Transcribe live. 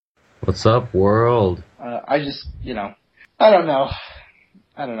What's up, world? I just, I don't know.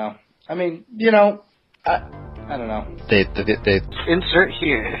 I mean, I don't know. Dave. Insert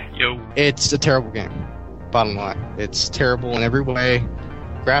here. Yo. It's a terrible game. Bottom line. It's terrible in every way.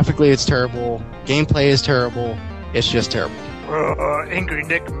 Graphically, it's terrible. Gameplay is terrible. It's just terrible. Angry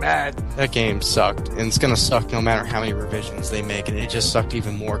Nick mad. That game sucked, and it's gonna suck no matter how many revisions they make, and it just sucked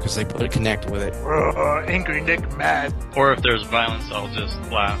even more because they put a Kinect with it. Angry Nick mad. Or if there's violence, I'll just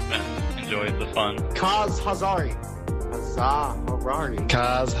laugh and enjoy the fun. Kaz Hazari.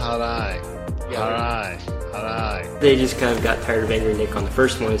 Kaz Harai. They just kind of got tired of Angry Nick on the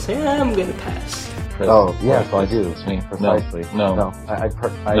first one and say, I'm gonna pass. Oh, yeah, so I do. It's me, precisely. No. I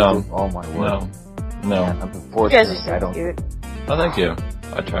No. do all my work. No. And You guys unfortunately, are I so don't. cute. Oh, thank you.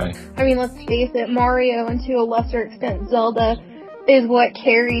 I try. I mean, let's face it, Mario and to a lesser extent Zelda is what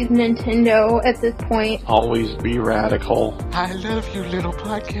carries Nintendo at this point. Always be radical. I love you, little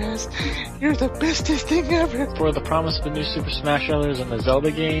podcast. You're the bestest thing ever. For the promise of a new Super Smash Bros. In the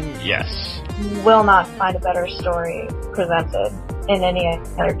Zelda game, yes. You will not find a better story presented in any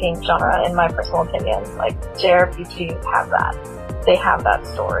other game genre, in my personal opinion. Like, JRPGs have that. They have that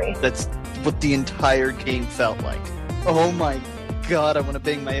story. That's what the entire game felt like. Oh my god, I want to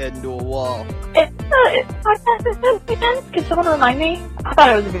bang my head into a wall. It's a podcast again? Can someone remind me? I thought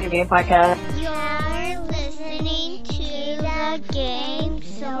it was a video game podcast. You're listening to the Game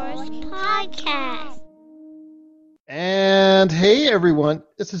Source Podcast. And hey everyone,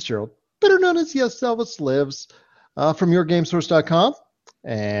 this is Gerald, better known as Yes Elvis Lives, from YourGameSource.com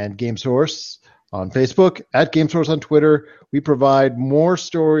and GameSource on Facebook, at GameSource on Twitter. We provide more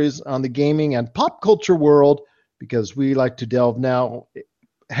stories on the gaming and pop culture world because we like to delve now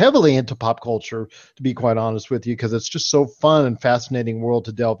heavily into pop culture, to be quite honest with you, because it's just so fun and fascinating world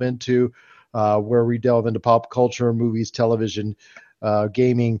to delve into, where we delve into pop culture, movies, television,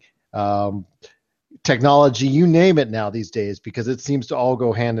 gaming, technology, you name it now these days, because it seems to all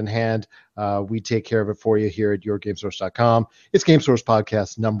go hand in hand. We take care of it for you here at YourGameSource.com. It's GameSource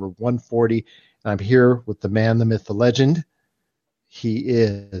Podcast number 140, and I'm here with the man, the myth, the legend. He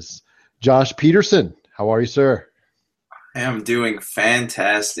is Josh Peterson. How are you, sir? I am doing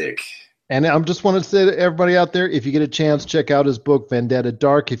fantastic. And I just want to say to everybody out there, if you get a chance, check out his book, Vendetta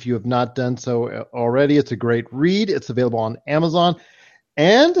Dark. If you have not done so already, it's a great read. It's available on Amazon.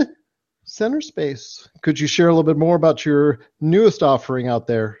 And Center Space. Could you share a little bit more about your newest offering out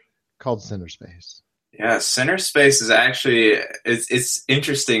there called Center Space? Yeah, Center Space is actually, it's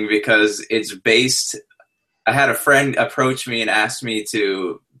interesting because it's based, I had a friend approach me and asked me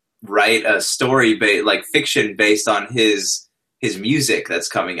to write a story, like fiction based on his music that's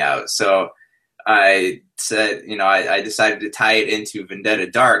coming out. So I said, I decided to tie it into Vendetta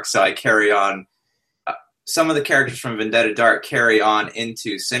Dark. So I carry on, some of the characters from Vendetta Dark carry on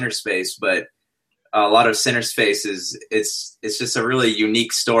into Center Space, but a lot of Center Space it's just a really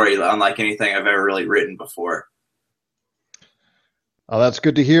unique story, unlike anything I've ever really written before. Oh, that's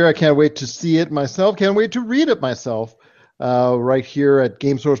good to hear. I can't wait to see it myself. Can't wait to read it myself. Right here at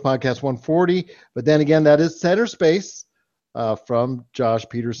Game Source Podcast 140. But then again, that is Center Space from Josh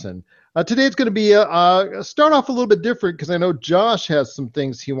Peterson. Today it's going to be start off a little bit different because I know Josh has some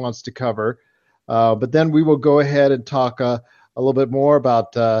things he wants to cover. But then we will go ahead and talk a little bit more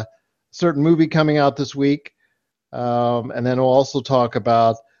about a certain movie coming out this week. And then we'll also talk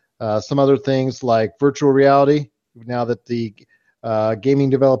about some other things like virtual reality, now that the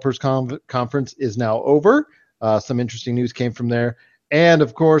Gaming Developers Conference is now over. Some interesting news came from there. And,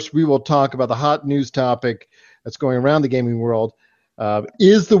 of course, we will talk about the hot news topic that's going around the gaming world.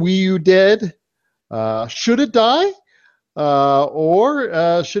 Is the Wii U dead? Should it die?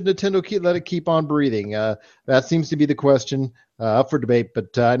 Or should Nintendo let it keep on breathing? That seems to be the question up for debate.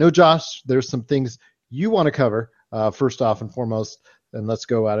 But I know, Josh, there's some things you want to cover first off and foremost. And let's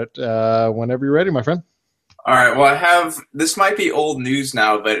go at it whenever you're ready, my friend. All right. Well, this might be old news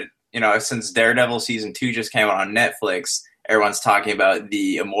now, but since Daredevil Season 2 just came out on Netflix, everyone's talking about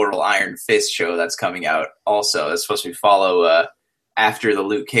the Immortal Iron Fist show that's coming out also. It's supposed to follow after the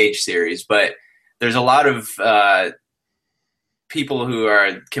Luke Cage series. But there's a lot of people who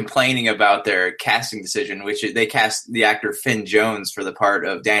are complaining about their casting decision, which they cast the actor Finn Jones for the part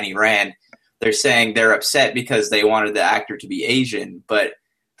of Danny Rand. They're saying they're upset because they wanted the actor to be Asian, but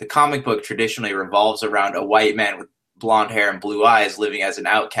the comic book traditionally revolves around a white man with blonde hair and blue eyes living as an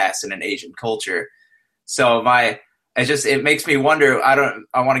outcast in an Asian culture. So it makes me wonder,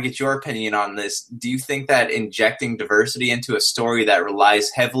 I want to get your opinion on this. Do you think that injecting diversity into a story that relies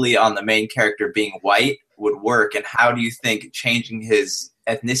heavily on the main character being white would work? And how do you think changing his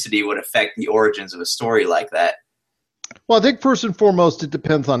ethnicity would affect the origins of a story like that? Well, I think first and foremost, it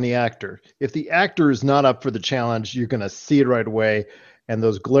depends on the actor. If the actor is not up for the challenge, you're going to see it right away, and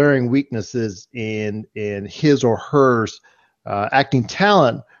those glaring weaknesses in his or hers acting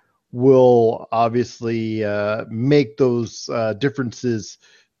talent will obviously make those differences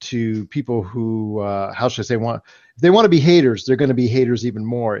to people who, how should I say, if they want to be haters, they're going to be haters even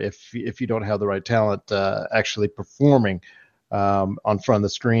more if you don't have the right talent actually performing on front of the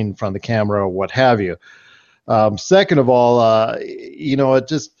screen, in front of the camera, or what have you. Second of all, it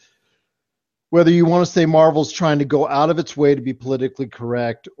just, whether you want to say Marvel's trying to go out of its way to be politically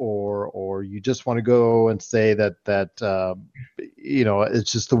correct, or you just want to go and say that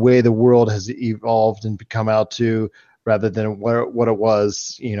it's just the way the world has evolved and come out to, rather than what it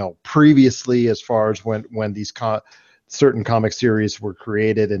was, previously, as far as when these certain comic series were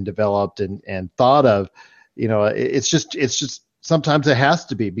created and developed and thought of, it's just sometimes it has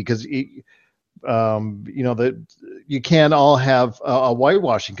to be, because that you can't all have a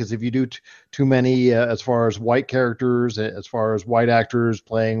whitewashing, because if you do too many as far as white characters, as far as white actors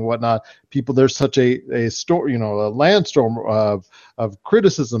playing whatnot, there's such a story, a landstorm of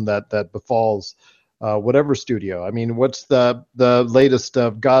criticism that befalls whatever studio. I mean, what's the latest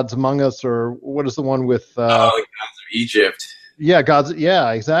of Gods Among Us, or what is the one with Gods of Egypt? Yeah, Gods.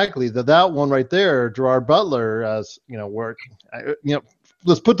 Yeah, exactly. That one right there, Gerard Butler,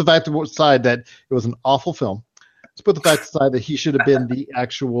 let's put the fact aside that it was an awful film. Let's put the fact aside that he should have been the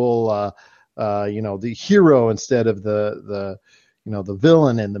actual, the hero instead of the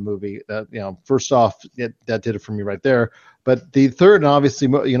villain in the movie. First off, that did it for me right there. But the third, and obviously,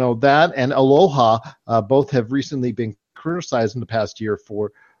 that and Aloha, both have recently been criticized in the past year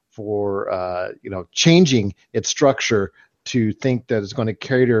for changing its structure to think that it's going to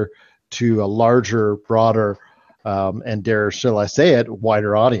cater to a larger, broader, and shall I say it,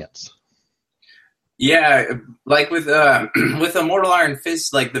 wider audience. Yeah, like with Immortal Iron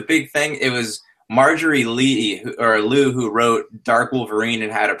Fist, like the big thing, it was Marjorie Liu who wrote Dark Wolverine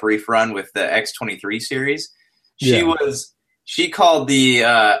and had a brief run with the X-23 series. She called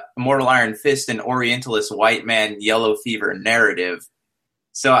the Immortal Iron Fist an Orientalist white man yellow fever narrative.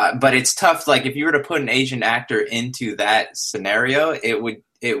 So, but it's tough. Like, if you were to put an Asian actor into that scenario,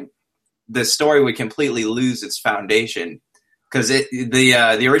 the story would completely lose its foundation, because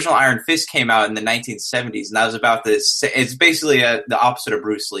the original Iron Fist came out in the 1970s, and that was about this. It's basically the opposite of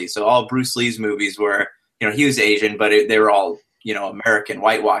Bruce Lee. So all Bruce Lee's movies were, he was Asian, but they were all, American,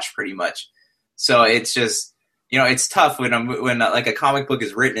 whitewashed pretty much. So it's just, it's tough when like a comic book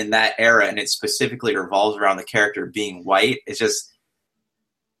is written in that era and it specifically revolves around the character being white. It's just,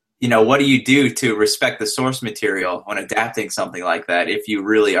 what do you do to respect the source material when adapting something like that if you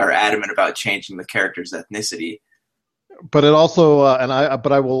really are adamant about changing the character's ethnicity? But it also,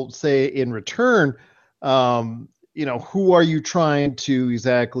 I will say in return, who are you trying to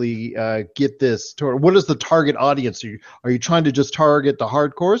exactly get this to? What is the target audience? Are you trying to just target the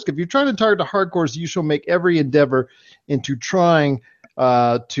hardcores? If you're trying to target the hardcores, you shall make every endeavor into trying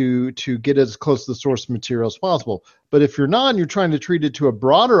to get as close to the source material as possible. But if you're not, and you're trying to treat it to a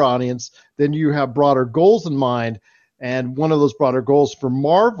broader audience, then you have broader goals in mind. And one of those broader goals for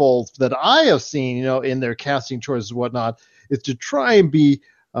Marvel that I have seen, in their casting choices and whatnot, is to try and be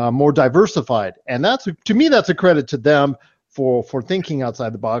more diversified. And to me, that's a credit to them for thinking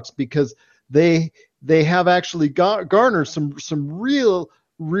outside the box, because they have actually garnered some real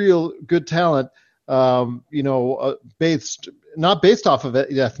good talent, not based off of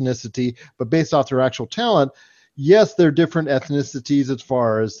ethnicity, but based off their actual talent. Yes, they're different ethnicities as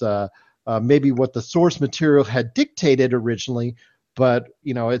far as maybe what the source material had dictated originally, but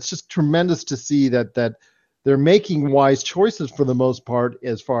it's just tremendous to see that they're making wise choices for the most part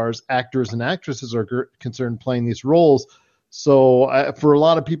as far as actors and actresses are concerned, playing these roles. So for a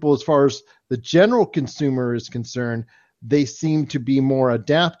lot of people, as far as the general consumer is concerned, they seem to be more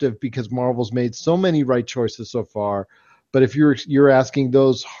adaptive because Marvel's made so many right choices so far. But if you're asking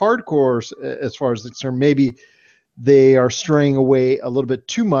those hardcores, as far as concerned, maybe they are straying away a little bit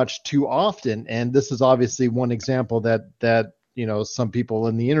too much too often. And this is obviously one example that some people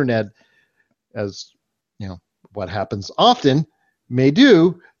in the internet, as what happens often may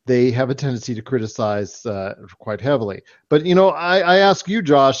do, they have a tendency to criticize quite heavily. But I ask you,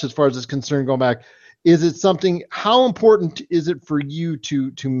 Josh, as far as this concerned, going back, is it something? How important is it for you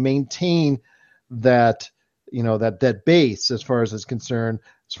to maintain that that base as far as it's concerned,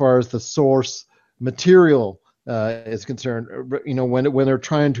 as far as the source material is concerned, when they're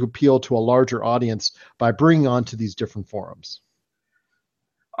trying to appeal to a larger audience by bringing on to these different forums?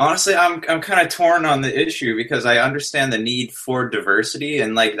 Honestly, I'm kind of torn on the issue because I understand the need for diversity,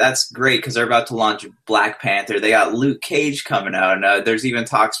 and like that's great because they're about to launch Black Panther. They got Luke Cage coming out, and there's even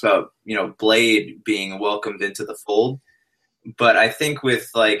talks about Blade being welcomed into the fold. But I think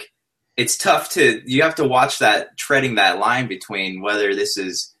with like it's tough you have to watch that treading that line between whether this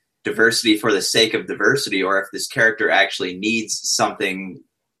is diversity for the sake of diversity or if this character actually needs something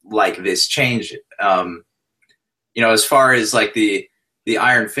like this change. As far as like the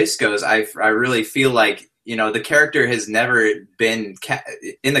Iron Fist goes, I really feel like, the character has never been,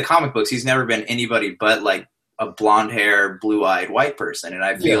 in the comic books, he's never been anybody but like a blonde hair, blue-eyed white person. And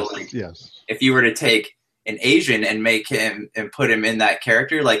I feel if you were to take an Asian and make him and put him in that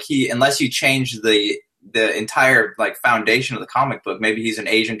character, like unless you change the entire like foundation of the comic book, maybe he's an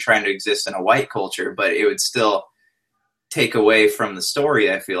Asian trying to exist in a white culture, but it would still take away from the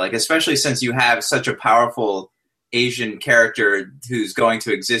story, I feel like, especially since you have such a powerful Asian character who's going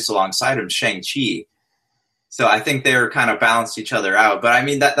to exist alongside him, Shang-Chi. So I think they're kind of balanced each other out. But I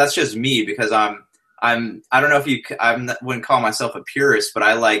mean, that's just me because I don't know if I wouldn't call myself a purist, but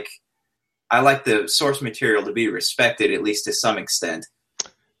I like the source material to be respected, at least to some extent.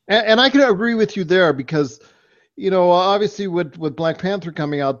 And I can agree with you there because, obviously with Black Panther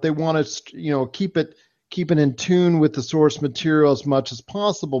coming out, they want to, keep it in tune with the source material as much as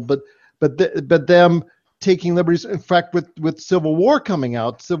possible. But them taking liberties. In fact, with Civil War coming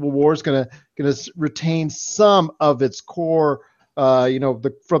out, Civil War is going to retain some of its core,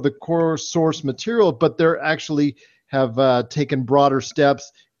 from the core source material, but they're actually have taken broader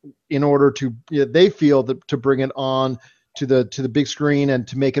steps in order to, they feel that to bring it on to the big screen and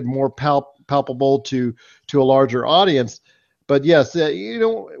to make it more palpable to a larger audience. But yes,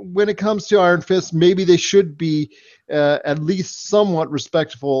 when it comes to Iron Fist, maybe they should be at least somewhat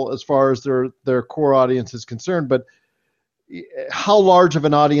respectful as far as their core audience is concerned. But how large of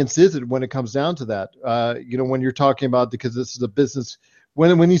an audience is it when it comes down to that? When you're talking about, because this is a business,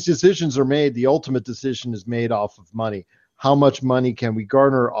 when these decisions are made, the ultimate decision is made off of money. How much money can we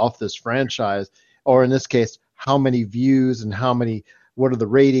garner off this franchise? Or in this case, how many views and what are the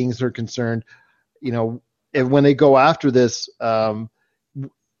ratings are concerned? And when they go after this,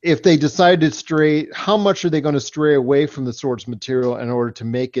 if they decide to stray, how much are they going to stray away from the source material in order to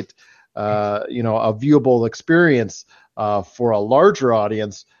make it, a viewable experience for a larger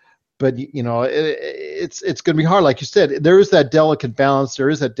audience? But it's going to be hard, like you said. There is that delicate balance. There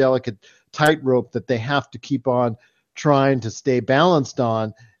is that delicate tightrope that they have to keep on trying to stay balanced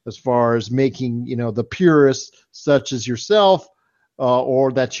on, as far as making the purists such as yourself,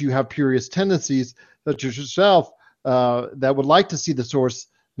 or that you have purist tendencies such as yourself, that would like to see the source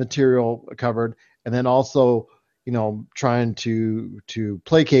material covered, and then also trying to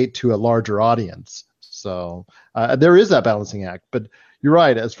placate to a larger audience. So there is that balancing act. But you're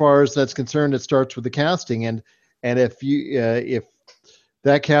right, as far as that's concerned, it starts with the casting, and if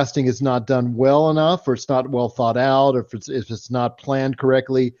that casting is not done well enough, or it's not well thought out, or if it's not planned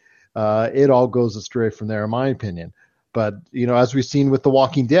correctly, it all goes astray from there, in my opinion. But as we've seen with The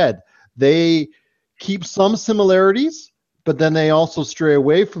Walking Dead, they keep some similarities, but then they also stray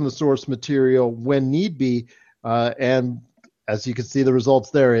away from the source material when need be. And as you can see the results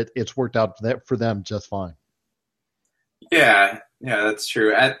there, it's worked out for them just fine. Yeah, that's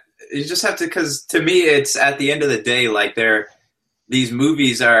true. You just have to, because to me, it's at the end of the day, like these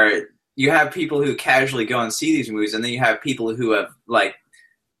movies you have people who casually go and see these movies, and then you have people who have like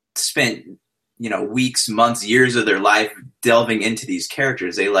spent, weeks, months, years of their life delving into these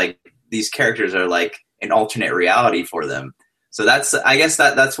characters. These characters are like an alternate reality for them. So I guess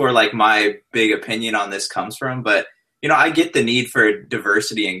that's where like my big opinion on this comes from. But, I get the need for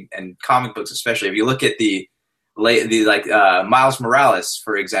diversity in comic books, especially if you look at the Miles Morales,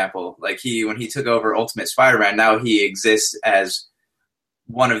 for example, like when he took over Ultimate Spider-Man, now he exists as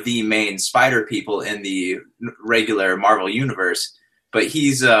one of the main Spider people in the regular Marvel universe. But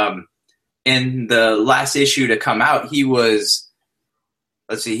he's, in the last issue to come out, he was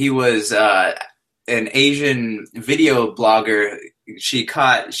an Asian video blogger. She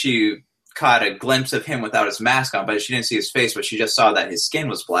caught a glimpse of him without his mask on, but she didn't see his face, but she just saw that his skin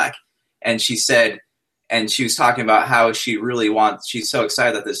was black. And she said, and she was talking about how she's so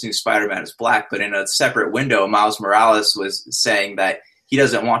excited that this new Spider-Man is black, but in a separate window, Miles Morales was saying that he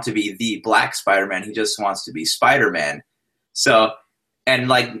doesn't want to be the black Spider-Man, he just wants to be Spider-Man. So, and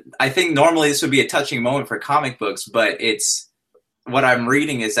like, I think normally this would be a touching moment for comic books, but what I'm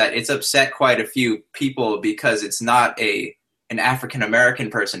reading is that it's upset quite a few people because it's not an African-American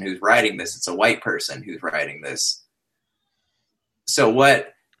person who's writing this, it's a white person who's writing this. So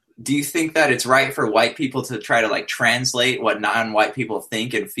what do you think that it's right for white people to try to like translate what non-white people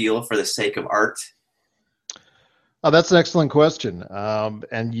think and feel for the sake of art? Oh, that's an excellent question.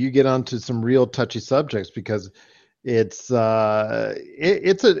 And you get onto some real touchy subjects because it's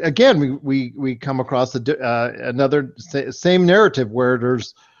again, we come across another same narrative where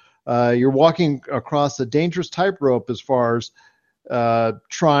there's you're walking across a dangerous tightrope as far as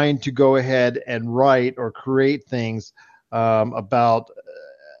trying to go ahead and write or create things about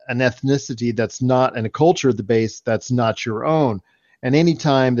an ethnicity that's not, and a culture of the base that's not your own. And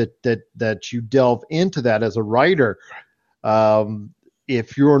anytime that you delve into that as a writer,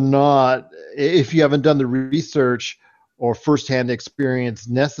 if you haven't done the research or firsthand experience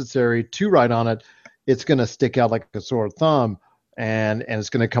necessary to write on it, it's going to stick out like a sore thumb, and it's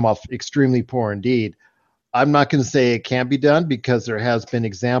going to come off extremely poor indeed. I'm not going to say it can't be done because there has been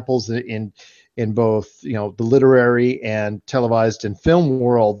examples in both, the literary and televised and film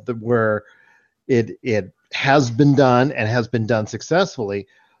world where it has been done and has been done successfully,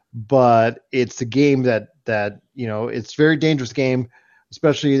 but it's a game that it's a very dangerous game,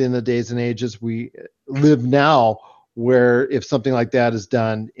 especially in the days and ages we live now, where if something like that is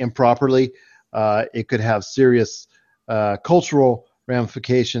done improperly, it could have serious cultural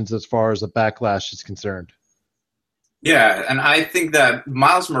ramifications as far as a backlash is concerned. Yeah, and I think that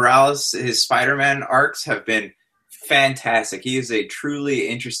Miles Morales, his Spider-Man arcs have been fantastic. He is a truly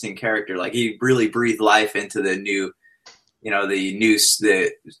interesting character. Like, he really breathed life into the new,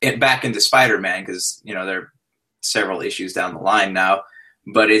 back into Spider-Man, because, there are several issues down the line now.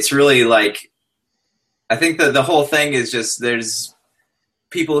 But it's really like, I think that the whole thing is just, there's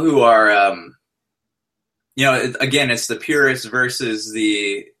people who are, again, it's the purists versus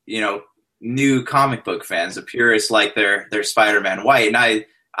the, new comic book fans. The purists like their Spider-Man white, and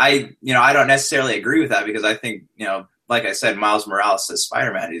I don't necessarily agree with that, because I think, like I said, Miles Morales as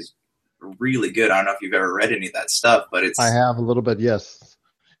Spider-Man is really good. I don't know if you've ever read any of that stuff, but I have a little bit, yes.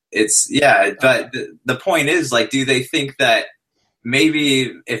 But the point is, like, do they think that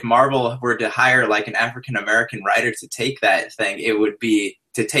maybe if Marvel were to hire like an African-American writer to take that thing,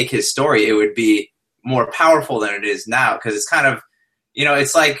 to take his story, it would be more powerful than it is now? Because it's kind of,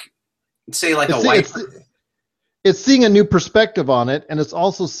 it's like, say like it's seeing a new perspective on it, and it's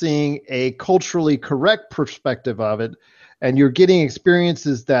also seeing a culturally correct perspective of it, and you're getting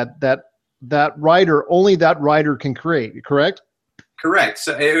experiences that only that writer can create. Correct? Correct.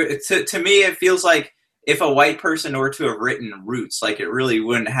 So to me, it feels like if a white person were to have written Roots, like, it really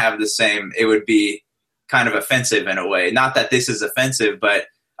wouldn't have the same. It would be kind of offensive in a way. Not that this is offensive, but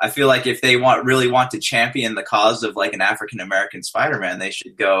I feel like if they really want to champion the cause of like an African American Spider-Man, they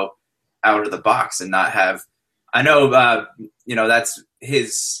should go out of the box and not have. I know, that's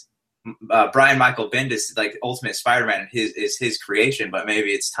his Brian Michael Bendis, like Ultimate Spider-Man, is his creation, but maybe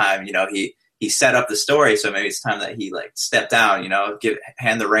it's time. He set up the story, so maybe it's time that he like step down.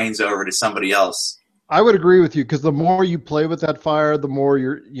 Hand the reins over to somebody else. I would agree with you, because the more you play with that fire, the more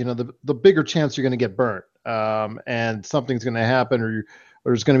the bigger chance you're going to get burnt, and something's going to happen, or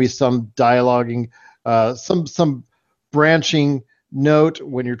there's going to be some dialoguing, some branching note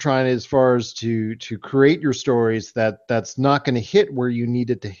when you're trying as far as to create your stories that's not going to hit where you need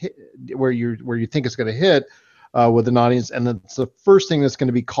it to hit, where you think it's going to hit with an audience, and that's the first thing that's going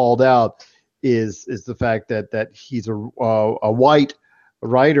to be called out is the fact that he's a white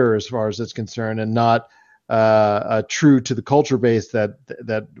writer as far as it's concerned, and not true to the culture base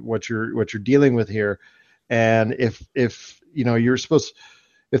that what you're dealing with here. And if you're supposed,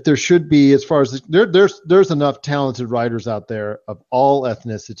 if there should be, as far as there's enough talented writers out there of all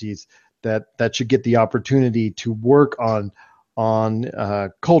ethnicities that should get the opportunity to work on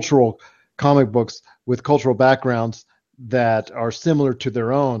cultural comic books with cultural backgrounds that are similar to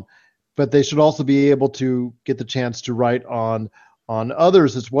their own, but they should also be able to get the chance to write on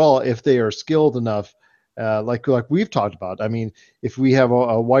others as well if they are skilled enough. Like we've talked about. I mean, if we have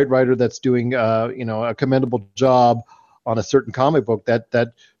a white writer that's doing a commendable job on a certain comic book,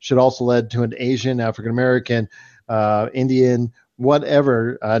 that should also lead to an Asian, African American, Indian,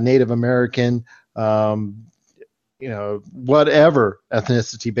 whatever, Native American, whatever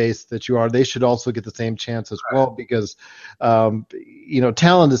ethnicity base that you are, they should also get the same chance as well, because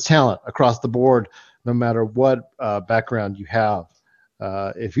talent is talent across the board, no matter what background you have.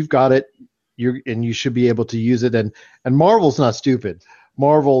 If you've got it, you should be able to use it. And Marvel's not stupid.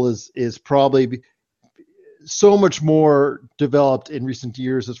 Marvel is probably so much more developed in recent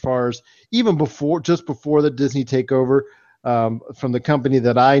years, as far as even just before the Disney takeover, from the company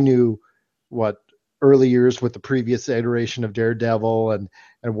that I knew, early years with the previous iteration of Daredevil and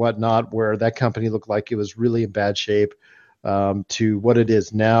whatnot, where that company looked like it was really in bad shape. to what it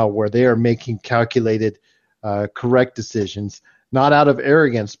is now, where they are making calculated, correct decisions, not out of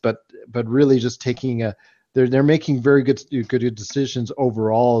arrogance, but really just taking they're making very good decisions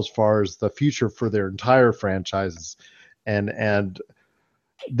overall as far as the future for their entire franchises, and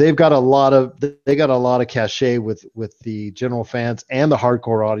they've got a lot of cachet with the general fans and the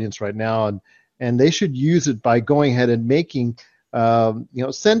hardcore audience right now, and they should use it by going ahead and making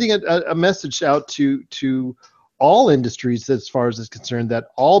sending a message out to all industries as far as it's concerned, that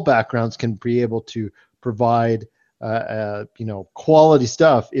all backgrounds can be able to provide quality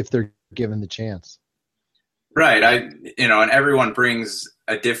stuff if they're given the chance. Right. And everyone brings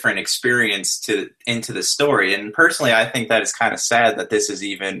a different experience into the story. And personally, I think that it's kind of sad that this is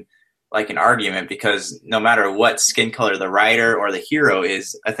even like an argument, because no matter what skin color the writer or the hero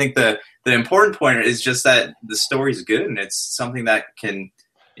is, I think the important point is just that the story's good, and it's something that can,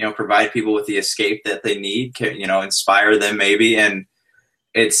 provide people with the escape that they need, inspire them maybe. And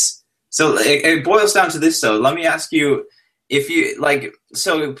it boils down to this, though. Let me ask you, if you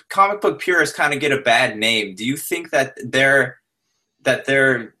so comic book purists kind of get a bad name. Do you think that they're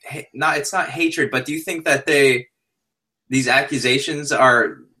not, it's not hatred, but do you think that these accusations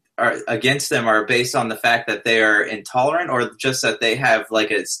are against them are based on the fact that they are intolerant, or just that they have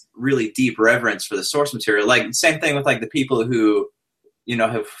like a really deep reverence for the source material? Like same thing with like the people who,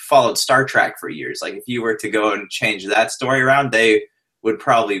 have followed Star Trek for years. Like if you were to go and change that story around, they would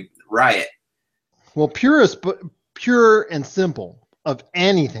probably riot. Well, pure and simple of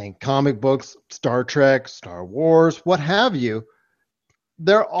anything, comic books, Star Trek, Star Wars, what have you,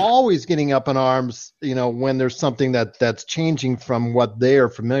 they're always getting up in arms, when there's something that's changing from what they are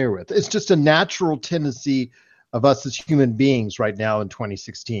familiar with. It's just a natural tendency of us as human beings right now in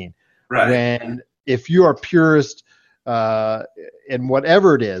 2016. Right. When if you are purist in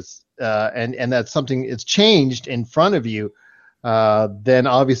whatever it is, and that's something it's changed in front of you, then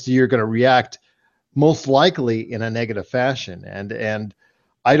obviously you're going to react most likely in a negative fashion. And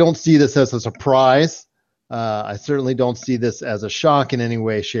I don't see this as a surprise. I certainly don't see this as a shock in any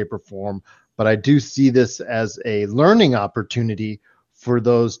way, shape, or form, but I do see this as a learning opportunity for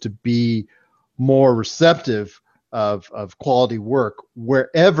those to be more receptive of quality work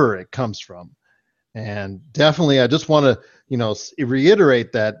wherever it comes from. And definitely, I just want to,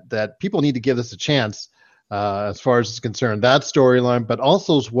 reiterate that people need to give this a chance as far as it's concerned, that storyline, but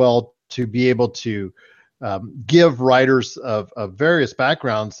also as well to be able to give writers of various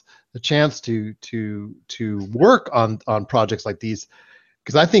backgrounds the chance to work on projects like these,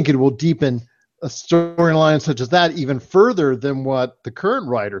 because I think it will deepen a storyline such as that even further than what the current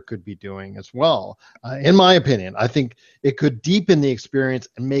writer could be doing as well. In my opinion, I think it could deepen the experience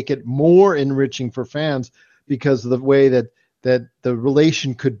and make it more enriching for fans because of the way that the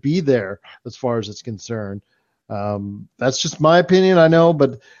relation could be there as far as it's concerned. That's just my opinion, I know,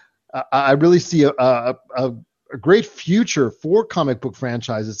 but I really see a great future for comic book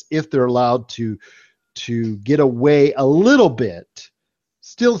franchises if they're allowed to get away a little bit,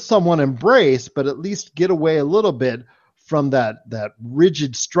 still somewhat embrace, but at least get away a little bit from that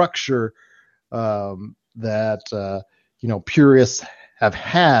rigid structure that purists have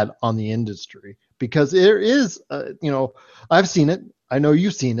had on the industry. Because there is, I've seen it, I know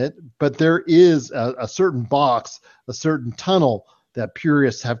you've seen it, but there is a certain box, a certain tunnel that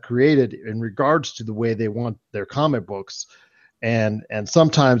purists have created in regards to the way they want their comic books. And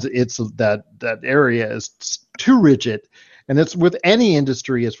sometimes it's that area is too rigid. And it's with any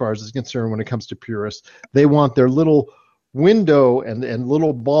industry as far as it's concerned when it comes to purists. They want their little window and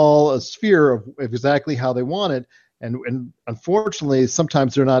little ball, a sphere of exactly how they want it. And unfortunately,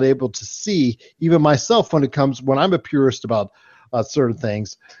 sometimes they're not able to see, even myself when I'm a purist about certain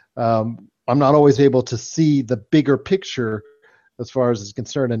things, I'm not always able to see the bigger picture as far as it's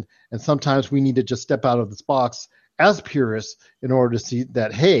concerned. And sometimes we need to just step out of this box as purists in order to see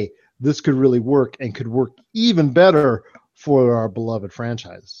that, hey, this could really work and could work even better for our beloved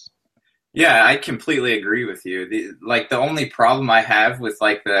franchise. Yeah, I completely agree with you. The only problem I have with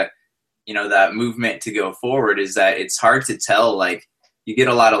that movement to go forward is that it's hard to tell. Like, you get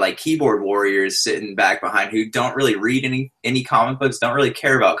a lot of keyboard warriors sitting back behind who don't really read any comic books, don't really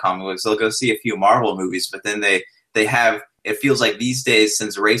care about comic books. They'll go see a few Marvel movies, but then they have, it feels like these days,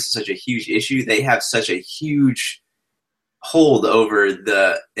 since race is such a huge issue, they have such a huge hold over a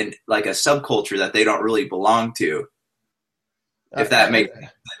subculture that they don't really belong to. If that makes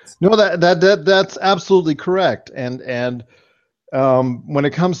sense. No, that's absolutely correct. And when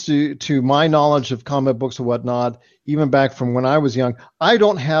it comes to my knowledge of comic books and whatnot, even back from when I was young, I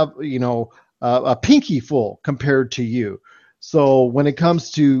don't have a pinky full compared to you. So when it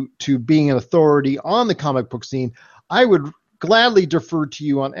comes to being an authority on the comic book scene, I would gladly defer to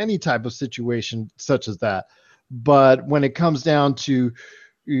you on any type of situation such as that. But when it comes down to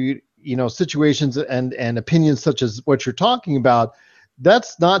situations and opinions such as what you're talking about,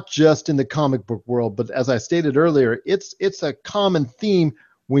 that's not just in the comic book world, but as I stated earlier, it's a common theme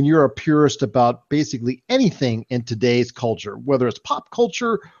when you're a purist about basically anything in today's culture, whether it's pop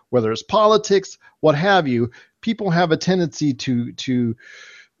culture, whether it's politics, what have you. People have a tendency to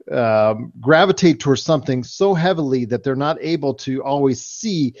gravitate towards something so heavily that they're not able to always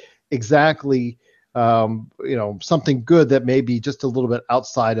see exactly something good that may be just a little bit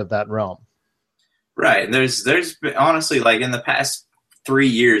outside of that realm. Right. And there's been, honestly, like in the past 3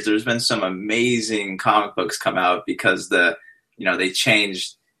 years, there's been some amazing comic books come out because they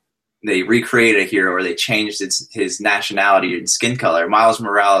recreated a hero, or they changed his nationality and skin color. Miles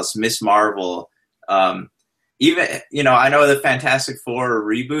Morales, Miss Marvel, even, I know the Fantastic Four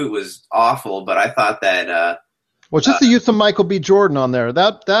reboot was awful, but I thought that, just the use of Michael B. Jordan on there,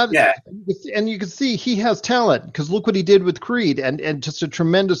 yeah. And you can see he has talent, because look what he did with Creed, and just a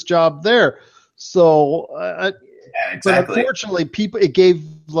tremendous job there. So, exactly. But unfortunately, it gave,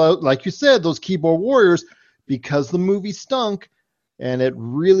 like you said, those keyboard warriors, because the movie stunk, and it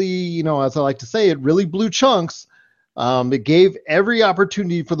really, as I like to say, it really blew chunks. It gave every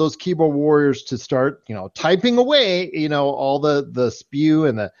opportunity for those keyboard warriors to start, typing away, all the spew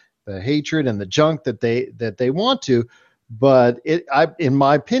and the hatred and the junk that they want to. But in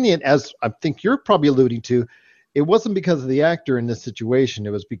my opinion, as I think you're probably alluding to, it wasn't because of the actor in this situation.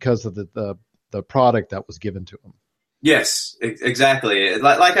 It was because of the product that was given to him. Yes, exactly.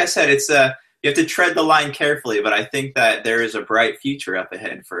 Like I said, it's you have to tread the line carefully, but I think that there is a bright future up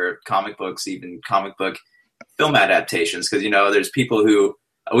ahead for comic books, even comic book film adaptations, because there's people who,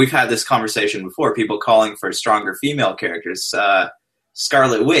 we've had this conversation before, people calling for stronger female characters.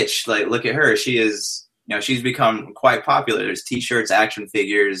 Scarlet Witch, like, look at her. She is, she's become quite popular. There's T-shirts, action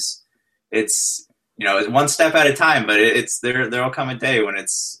figures. It's, it's one step at a time, but there'll come a day when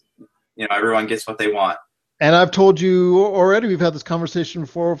it's, everyone gets what they want. And I've told you already, we've had this conversation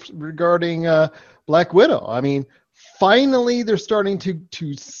before regarding Black Widow. I mean, finally they're starting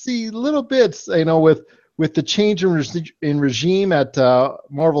to see little bits, with the change in regime at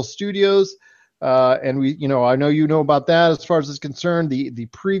Marvel Studios. And we, I know you know about that as far as it's concerned. The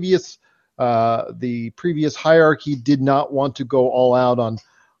previous hierarchy did not want to go all out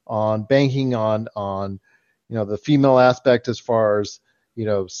on banking on the female aspect, as far as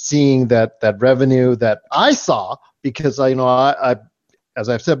seeing that revenue that I saw, because I as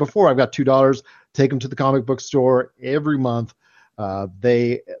I've said before, I've got $2, take them to the comic book store every month.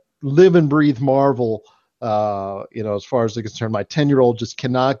 They live and breathe Marvel. As far as they're concerned, my 10-year-old just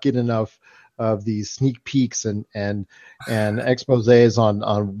cannot get enough of these sneak peeks and exposés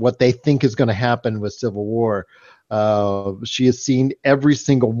on what they think is going to happen with Civil War. She has seen every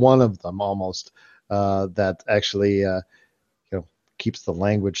single one of them almost, that actually keeps the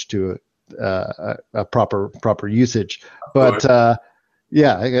language to a proper usage. But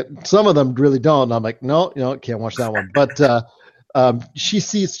some of them really don't. And I'm like, no, can't watch that one. But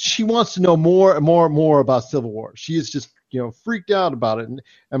she wants to know more and more about Civil War. She is just freaked out about it. And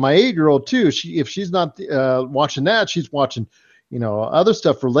my 8-year-old too. If she's not watching that, she's watching other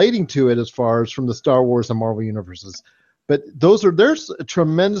stuff relating to it, as far as from the Star Wars and Marvel universes. But there's a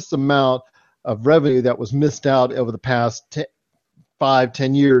tremendous amount of revenue that was missed out over the past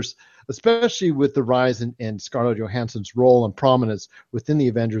 5-10 years, especially with the rise in Scarlett Johansson's role and prominence within the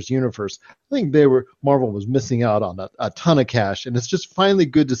Avengers universe. I think Marvel was missing out on a ton of cash, and it's just finally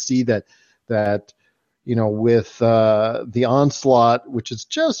good to see that with the onslaught, which is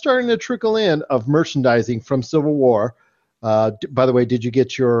just starting to trickle in, of merchandising from Civil War. By the way, did you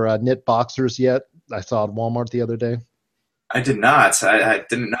get your knit boxers yet? I saw at Walmart the other day. I did not. I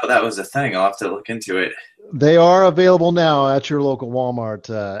didn't know that was a thing. I'll have to look into it. They are available now at your local Walmart,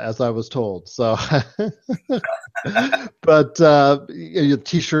 as I was told. So, but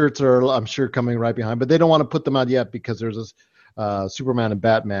T-shirts are, I'm sure, coming right behind. But they don't want to put them out yet because there's this Superman and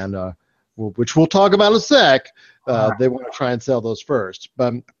Batman, which we'll talk about in a sec. They want to try and sell those first.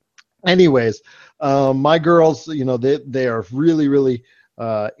 But anyways, my girls, they are really, really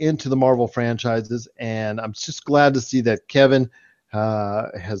into the Marvel franchises, and I'm just glad to see that Kevin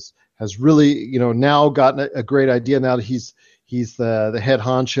has really, now gotten a great idea. Now that he's the head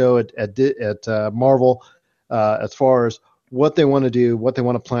honcho at Marvel, as far as what they want to do, what they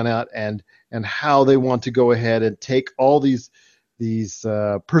want to plan out, and how they want to go ahead and take all these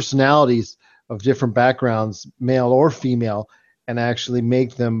personalities of different backgrounds, male or female, and actually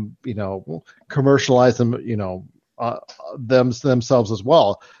make them, commercialize them, themselves as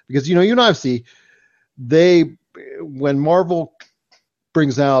well. Because, you and I see, they, when Marvel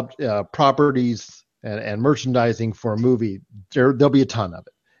brings out properties and merchandising for a movie, there'll be a ton of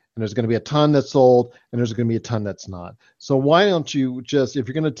it. And there's going to be a ton that's sold, and there's going to be a ton that's not. So why don't you just, if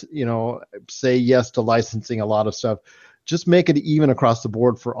you're going to, say yes to licensing a lot of stuff, just make it even across the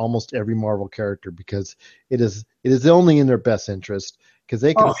board for almost every Marvel character, because it is only in their best interest, because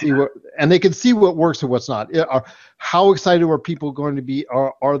they can see what works and what's not. How excited are people going to be?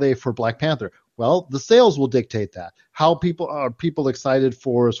 Are they for Black Panther? Well, the sales will dictate that. How are people excited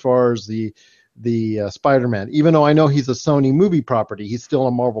for as far as the Spider-Man? Even though I know he's a Sony movie property, he's still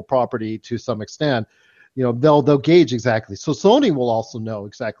a Marvel property to some extent. They'll gauge exactly. So Sony will also know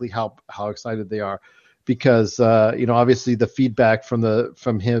exactly how excited they are, because obviously the feedback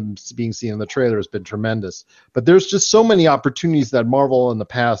from him being seen in the trailer has been tremendous. But there's just so many opportunities that Marvel in the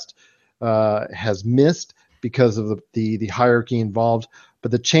past has missed because of the hierarchy involved. But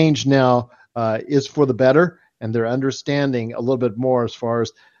the change now is for the better, and they're understanding a little bit more as far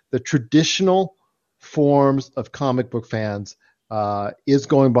as the traditional forms of comic book fans is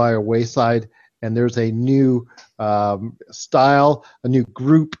going by a wayside, and there's a new style, a new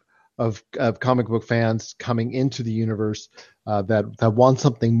group of comic book fans coming into the universe that want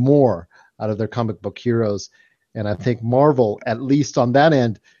something more out of their comic book heroes. And I think Marvel, at least on that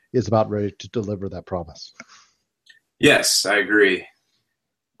end, is about ready to deliver that promise. Yes, I agree.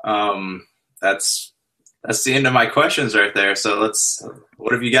 That's the end of my questions right there. So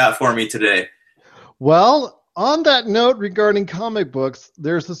what have you got for me today? Well, on that note regarding comic books,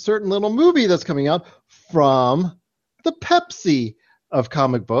 there's a certain little movie that's coming out from the Pepsi of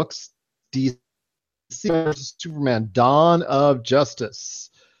comic books, DC vs. Superman: Dawn of Justice.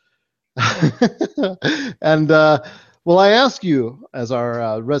 And well, I ask you, as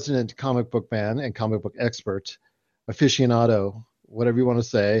our resident comic book man and comic book expert, aficionado, whatever you want to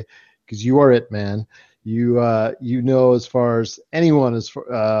say, because you are it, man. You know as far as anyone as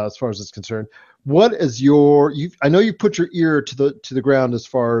far as it's concerned. What is I know you put your ear to the ground as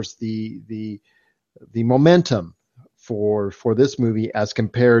far as the momentum for this movie as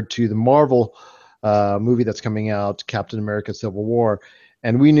compared to the Marvel movie that's coming out, Captain America: Civil War.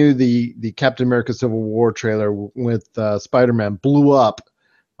 And we knew the Captain America: Civil War trailer with Spider-Man blew up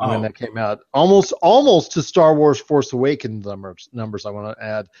when that came out, almost to Star Wars Force Awakens numbers. I want to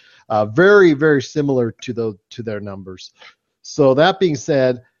add, very, very similar to their numbers. So that being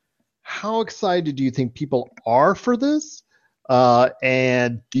said, how excited do you think people are for this?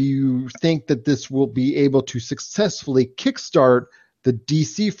 And do you think that this will be able to successfully kickstart the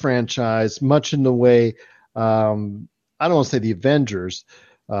DC franchise, much in the way, I don't want to say the Avengers,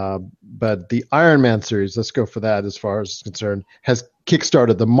 but the Iron Man series, let's go for that as far as it's concerned, has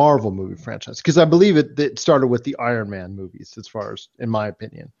kickstarted the Marvel movie franchise? Because I believe it started with the Iron Man movies, as far as, in my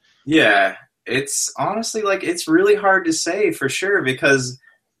opinion. Yeah, it's honestly, it's really hard to say for sure, because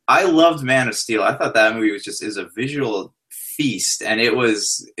I loved Man of Steel. I thought that movie is a visual feast, and it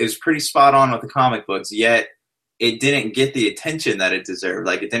was pretty spot on with the comic books, yet it didn't get the attention that it deserved.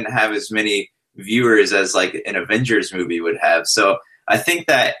 It didn't have as many viewers as an Avengers movie would have. So I think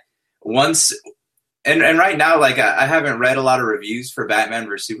that once, and right now, I haven't read a lot of reviews for Batman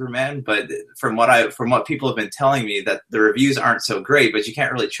vs Superman, but from what people have been telling me, that the reviews aren't so great, but you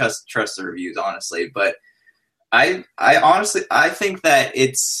can't really trust the reviews, honestly. But I honestly think that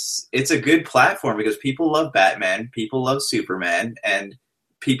it's a good platform, because people love Batman, people love Superman, and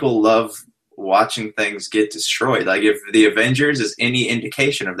people love watching things get destroyed. If the Avengers is any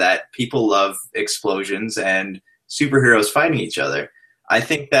indication of that, people love explosions and superheroes fighting each other. I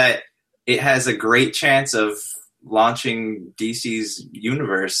think that it has a great chance of launching DC's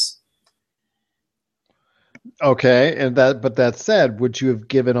universe. Okay, but that said, would you have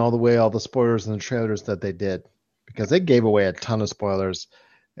given all the spoilers in the trailers that they did? Because they gave away a ton of spoilers,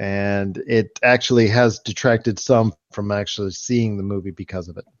 and it actually has detracted some from actually seeing the movie because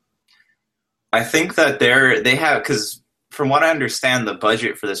of it. I think that they have, because from what I understand, the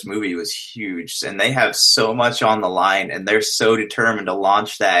budget for this movie was huge, and they have so much on the line, and they're so determined to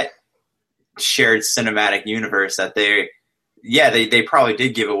launch that shared cinematic universe that they probably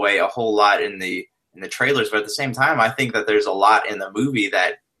did give away a whole lot in the trailers, but at the same time, I think that there's a lot in the movie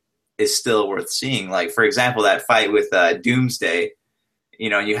that is still worth seeing. For example, that fight with Doomsday.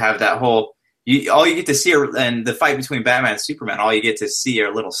 You have that whole all you get to see and the fight between Batman and Superman. All you get to see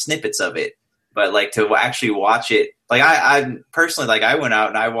are little snippets of it. But to actually watch it, I personally, I went out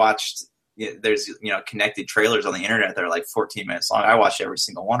and I watched. There's connected trailers on the internet that are 14 minutes long. I watched every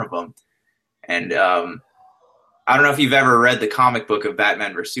single one of them, and I don't know if you've ever read the comic book of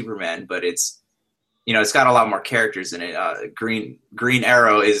Batman vs Superman, but it's got a lot more characters in it. Green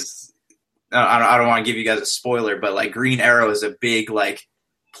Arrow is I don't want to give you guys a spoiler, but like Green Arrow is a big like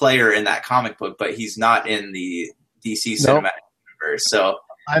player in that comic book, but he's not in the DC cinematic universe. So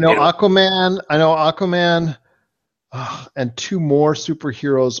I know Aquaman, and two more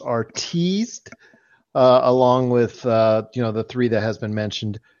superheroes are teased, along with the three that has been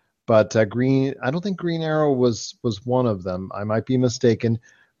mentioned. But I don't think Green Arrow was one of them. I might be mistaken.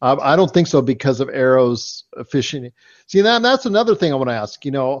 I don't think so because of Arrow's efficiency. See, that's another thing I want to ask.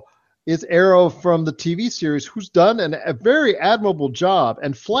 Is Arrow from the TV series, who's done a very admirable job,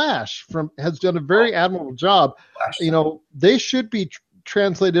 and Flash has done a very admirable job. They should be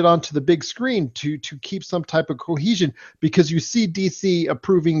translated onto the big screen to keep some type of cohesion, because you see DC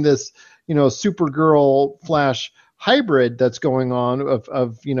approving this, Supergirl Flash hybrid that's going on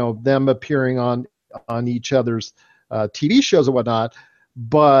of them appearing on each other's TV shows and whatnot.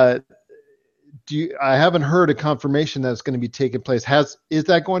 But I haven't heard a confirmation that it's going to be taking place. Is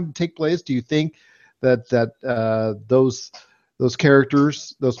that going to take place? Do you think that those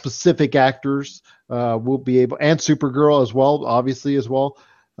characters, those specific actors, will be able, and Supergirl as well, obviously as well,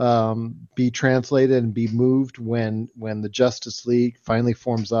 be translated and be moved when the Justice League finally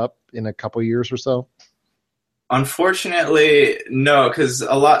forms up in a couple years or so? Unfortunately, no, because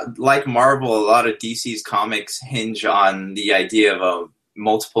a lot like Marvel, a lot of DC's comics hinge on the idea of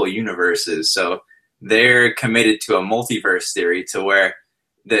multiple universes. So they're committed to a multiverse theory, to where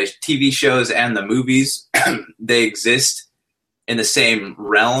the TV shows and the movies they exist in the same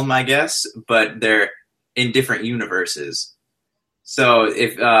realm, I guess, but they're in different universes. So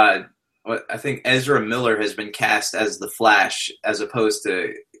if I think Ezra Miller has been cast as the Flash as opposed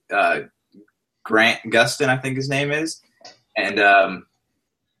to Grant Gustin, I think his name is, and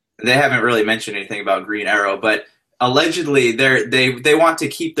they haven't really mentioned anything about Green Arrow, but allegedly they want to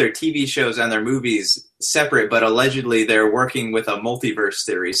keep their TV shows and their movies separate, but allegedly they're working with a multiverse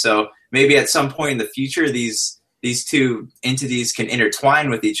theory. So maybe at some point in the future, these two entities can intertwine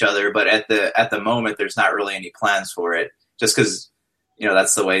with each other, but at the moment, there's not really any plans for it, just because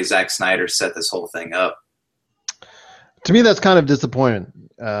that's the way Zack Snyder set this whole thing up. To me, that's kind of disappointing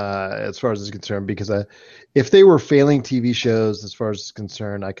as far as it's concerned, because if they were failing TV shows, as far as it's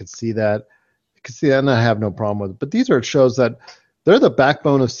concerned, I could see that. And I have no problem with it. But these are shows that they're the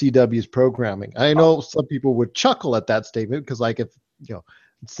backbone of CW's programming. I know some people would chuckle at that statement, because if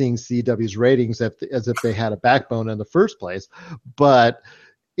seeing CW's ratings as if they had a backbone in the first place, but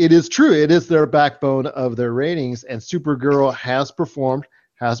it is true. It is their backbone of their ratings, and Supergirl has performed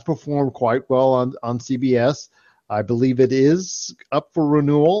quite well on CBS. I believe it is up for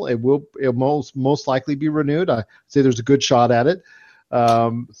renewal. It'll most likely be renewed. I say there's a good shot at it.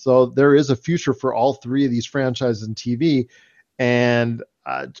 So there is a future for all three of these franchises in TV, and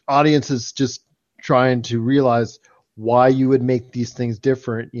audiences just trying to realize why you would make these things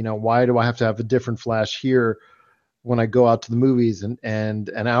different. Why do I have to have a different Flash here when I go out to the movies? And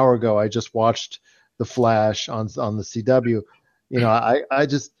an hour ago, I just watched the Flash on the CW. I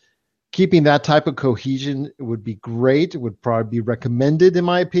just, keeping that type of cohesion would be great. It would probably be recommended, in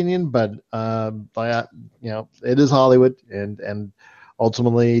my opinion, but it is Hollywood, and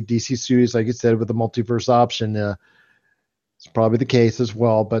ultimately DC Studios, like you said, with the multiverse option, it's probably the case as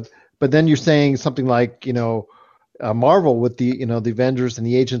well. But then you're saying something like Marvel with the the Avengers and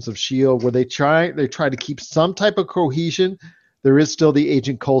the Agents of S.H.I.E.L.D., where they try to keep some type of cohesion. There is still the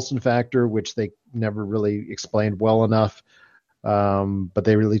Agent Coulson factor, which they never really explained well enough. But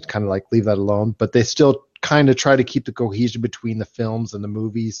they really kind of leave that alone. But they still kind of try to keep the cohesion between the films and the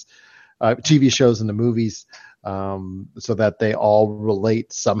movies, TV shows and the movies, so that they all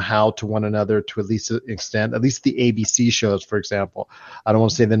relate somehow to one another to at least an extent. At least the ABC shows, for example. I don't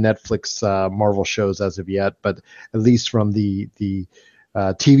want to say the Netflix Marvel shows as of yet, but at least from the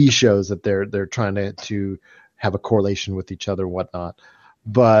TV shows that they're trying to have a correlation with each other and whatnot.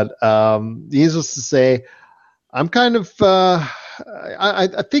 But needless to say, I'm kind of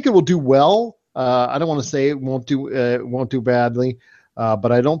I think it will do well. I don't want to say it won't do badly,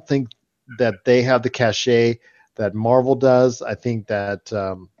 but I don't think that they have the cachet that Marvel does. I think that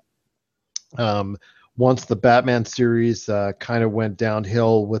once the Batman series kind of went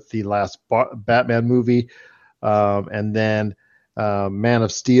downhill with the last Batman movie, and then Man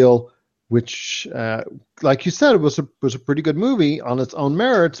of Steel, which, like you said, it was a pretty good movie on its own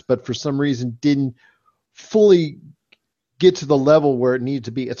merits, but for some reason didn't fully get to the level where it needed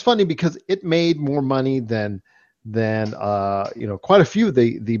to be. It's funny because it made more money than quite a few of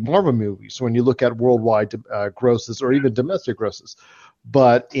the Marvel movies when you look at worldwide grosses or even domestic grosses.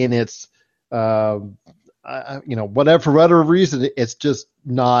 But in its for whatever reason, it's just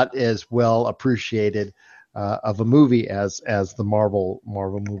not as well appreciated of a movie as the Marvel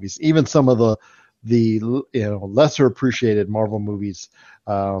movies. Even some of the lesser appreciated Marvel movies,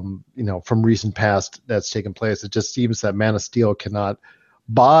 from recent past that's taken place. It just seems that Man of Steel cannot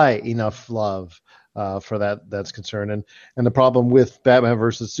buy enough love for that's concerned. And the problem with Batman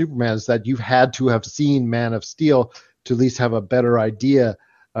versus Superman is that you've had to have seen Man of Steel to at least have a better idea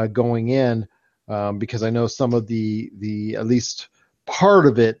going in, because I know some of the at least part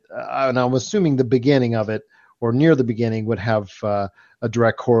of it, and I'm assuming the beginning of it or near the beginning would have a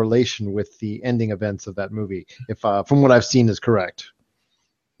direct correlation with the ending events of that movie, if from what I've seen is correct.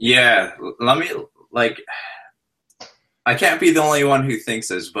 Yeah, I can't be the only one who thinks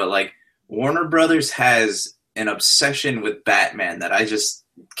this, but Warner Brothers has an obsession with Batman that I just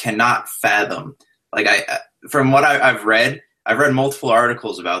cannot fathom. From what I've read multiple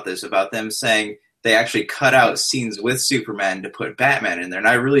articles about this, about them saying they actually cut out scenes with Superman to put Batman in there, and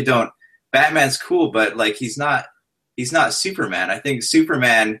I really don't. Batman's cool, but he's not Superman. I think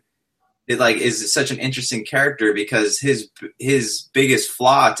Superman is such an interesting character because his biggest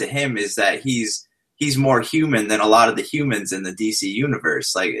flaw to him is that he's more human than a lot of the humans in the DC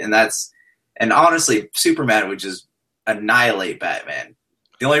universe. And honestly, Superman would just annihilate Batman.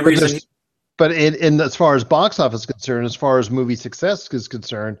 The only reason. But in as far as box office is concerned, as far as movie success is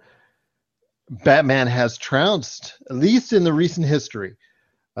concerned, Batman has trounced, at least in the recent history.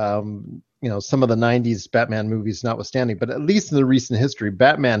 Some of the 90s Batman movies notwithstanding, but at least in the recent history,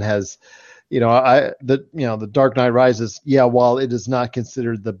 Batman has, the Dark Knight Rises, while it is not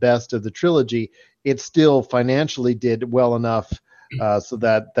considered the best of the trilogy, it still financially did well enough so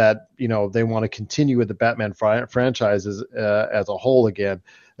that they want to continue with the Batman franchises as a whole again.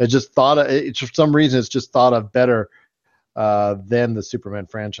 For some reason, it's just thought of better than the Superman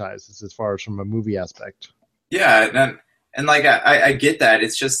franchises as far as from a movie aspect. Yeah, and I get that.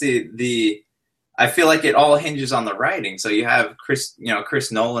 It's just I feel like it all hinges on the writing. So you have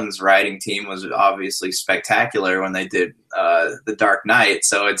Chris Nolan's writing team was obviously spectacular when they did The Dark Knight.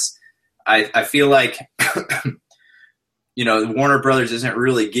 So I feel like Warner Brothers isn't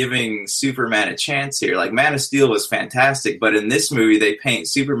really giving Superman a chance here. Man of Steel was fantastic, but in this movie they paint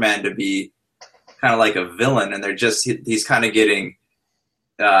Superman to be kind of like a villain, and he's kind of getting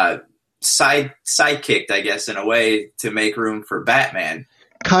sidekicked, I guess, in a way to make room for Batman.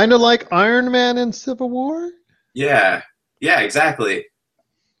 Kind of like Iron Man in Civil War? Yeah, exactly.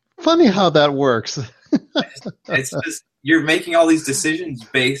 Funny how that works. It's just, you're making all these decisions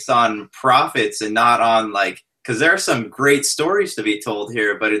based on profits and not on because there are some great stories to be told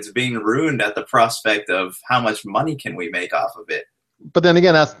here, but it's being ruined at the prospect of how much money can we make off of it. But then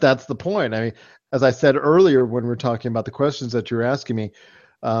again, that's the point. I mean, as I said earlier when we were talking about the questions that you were asking me,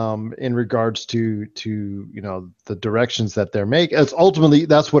 in regards to the directions that they're making, it's ultimately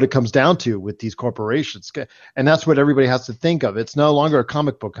that's what it comes down to with these corporations, and that's what everybody has to think of. It's no longer a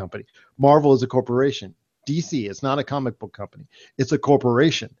comic book company. Marvel is a corporation. DC is not a comic book company. It's a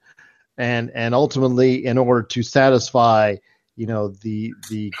corporation, and ultimately, in order to satisfy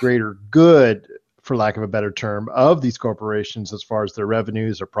the greater good, for lack of a better term, of these corporations as far as their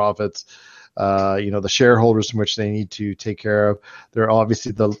revenues or profits, the shareholders in which they need to take care of. They're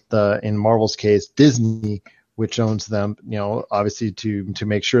obviously the in Marvel's case, Disney, which owns them, obviously to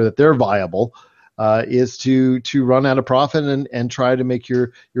make sure that they're viable, is to run at a profit and try to make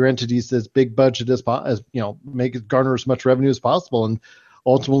your entities as big budget as make it garner as much revenue as possible. And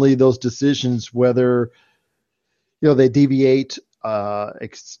ultimately those decisions, whether they deviate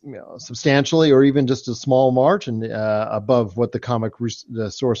substantially or even just a small margin above what the comic the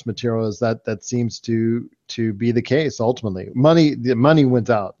source material is, that seems to be the case. Ultimately, the money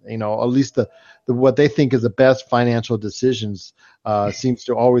wins out. At least the what they think is the best financial decisions seems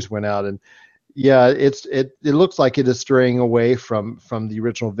to always win out. And it looks like it is straying away from the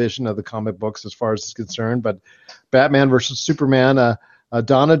original vision of the comic books as far as it's concerned. But Batman versus Superman,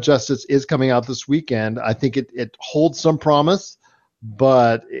 Dawn of Justice is coming out this weekend. I think it holds some promise,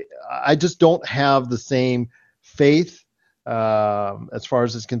 but I just don't have the same faith as far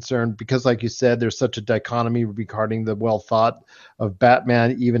as it's concerned, because like you said, there's such a dichotomy regarding the well thought of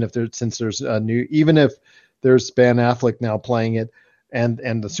Batman, even if there's Ben Affleck now playing it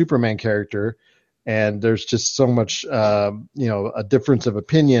and the Superman character, and there's just so much a difference of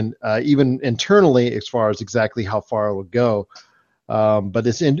opinion even internally as far as exactly how far it will go. But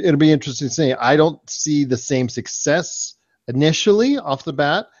it'll be interesting to see. I don't see the same success initially off the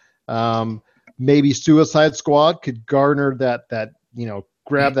bat. Maybe Suicide Squad could garner that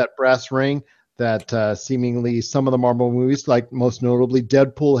grab that brass ring that seemingly some of the Marvel movies, like most notably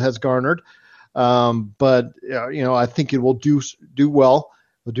Deadpool, has garnered. But I think it will do well.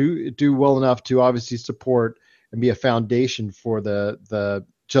 will do well enough to obviously support and be a foundation for the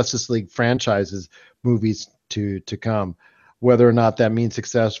Justice League franchises movies to come. Whether or not that means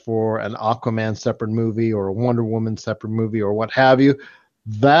success for an Aquaman separate movie or a Wonder Woman separate movie or what have you,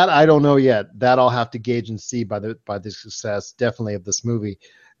 that I don't know yet. That I'll have to gauge and see by the success, definitely, of this movie,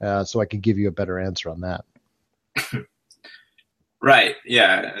 so I can give you a better answer on that. Right.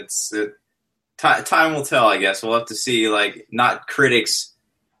 Yeah. Time will tell, I guess. We'll have to see, like, not critics,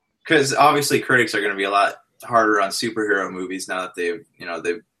 because obviously critics are going to be a lot harder on superhero movies now that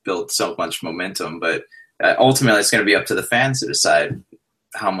they've built so much momentum, but ultimately it's going to be up to the fans to decide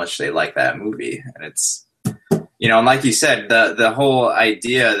how much they like that movie. And it's, and like you said, the whole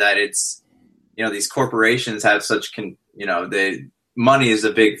idea that it's, these corporations have such, the money is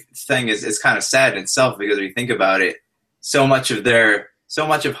a big thing is kind of sad in itself, because if you think about it, so much of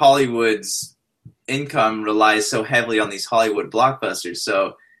Hollywood's income relies so heavily on these Hollywood blockbusters.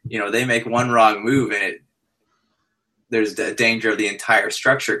 So, they make one wrong move and there's the danger of the entire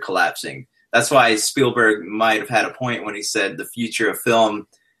structure collapsing. That's why Spielberg might have had a point when he said the future of film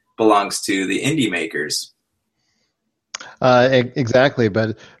belongs to the indie makers. Exactly,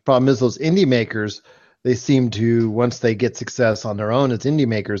 but the problem is those indie makers, they seem to, once they get success on their own as indie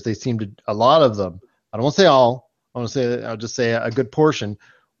makers, they seem to, a lot of them, I don't want to say all, I'll just say a good portion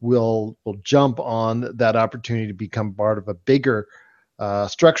will jump on that opportunity to become part of a bigger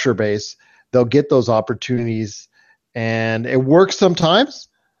structure base. They'll get those opportunities, and it works sometimes.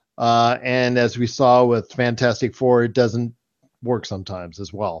 And as we saw with Fantastic Four, it doesn't work sometimes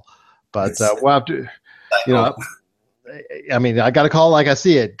as well. But we'll have to, I mean, I got to call it like I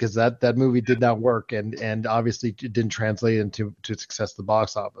see it, because that movie did not work, and obviously it didn't translate into success at the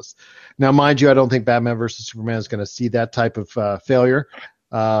box office. Now, mind you, I don't think Batman versus Superman is going to see that type of failure.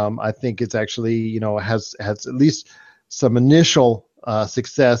 I think it's actually, has at least some initial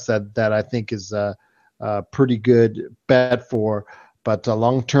success that I think is a pretty good bet for. But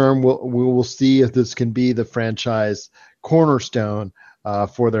long term, we will see if this can be the franchise cornerstone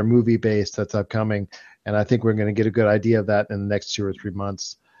for their movie base that's upcoming. And I think we're going to get a good idea of that in the next 2 or 3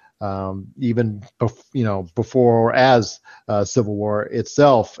 months, even before or as Civil War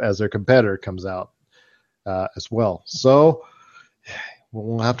itself, as their competitor, comes out as well. So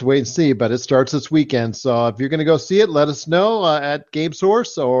we'll have to wait and see. But it starts this weekend. So if you're going to go see it, let us know at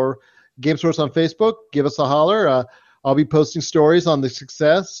GameSource or GameSource on Facebook. Give us a holler. I'll be posting stories on the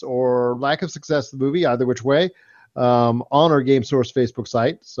success or lack of success of the movie, either which way, on our GameSource Facebook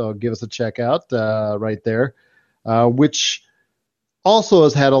site. So give us a check out right there, which also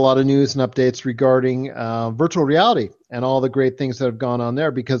has had a lot of news and updates regarding virtual reality and all the great things that have gone on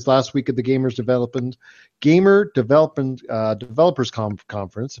there, because last week at the Gamer Developers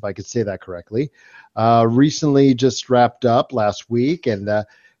Conference, if I could say that correctly, recently just wrapped up last week, and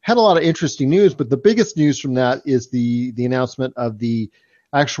had a lot of interesting news. But the biggest news from that is the announcement of the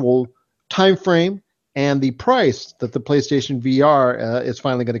actual time frame and the price that the PlayStation VR is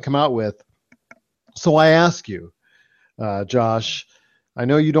finally going to come out with. So I ask you, Josh, I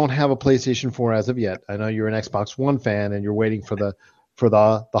know you don't have a PlayStation 4 as of yet. I know you're an Xbox One fan and you're waiting for the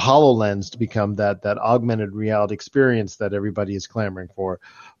HoloLens to become that augmented reality experience that everybody is clamoring for.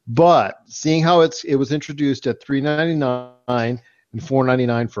 But seeing how it was introduced at $399 and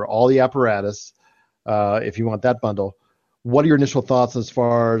 $499 for all the apparatus, if you want that bundle, what are your initial thoughts as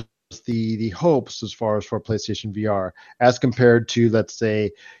far as the hopes as far as for PlayStation VR as compared to, let's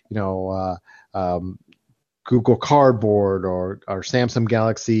say, Google Cardboard or Samsung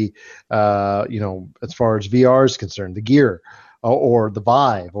Galaxy, as far as VR is concerned, the Gear, or the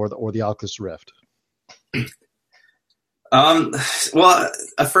Vive, or the Oculus Rift? Well,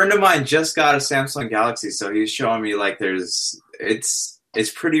 a friend of mine just got a Samsung Galaxy, so he's showing me like it's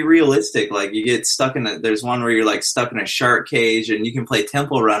pretty realistic. Like you get stuck there's one where you're like stuck in a shark cage, and you can play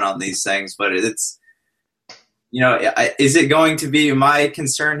Temple Run on these things, but it's, is it going to be, my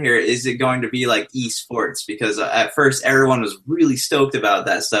concern here, is it going to be like esports? Because at first everyone was really stoked about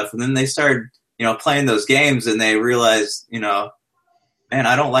that stuff, and then they started, playing those games, and they realized, man,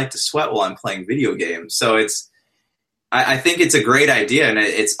 I don't like to sweat while I'm playing video games. So I think it's a great idea, and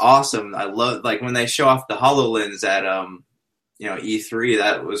it's awesome. I love, like, when they show off the HoloLens at E3,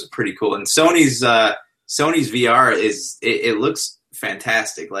 that was pretty cool. And Sony's VR it looks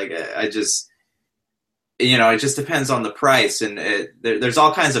fantastic. Like I just, it just depends on the price, and there's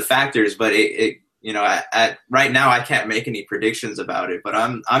all kinds of factors. But at right now I can't make any predictions about it. But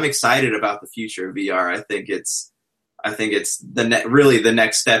I'm excited about the future of VR. I think it's really the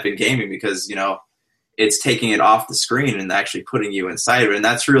next step in gaming, because it's taking it off the screen and actually putting you inside of it. And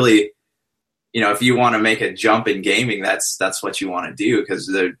that's really, if you want to make a jump in gaming, that's what you want to do, because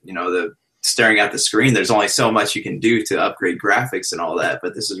the staring at the screen, there's only so much you can do to upgrade graphics and all that.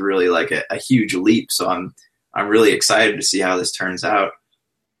 But this is really like a huge leap. So I'm really excited to see how this turns out.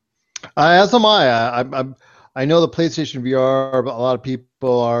 As am I. I know the PlayStation VR, but a lot of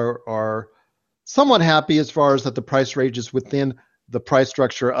people are somewhat happy as far as that the price range is within the price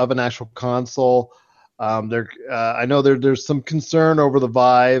structure of an actual console. I know there's some concern over the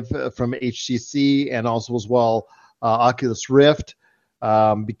Vive from HTC and also as well Oculus Rift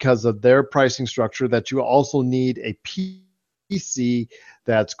because of their pricing structure, that you also need a PC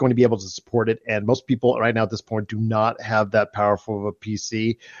that's going to be able to support it. And most people right now at this point do not have that powerful of a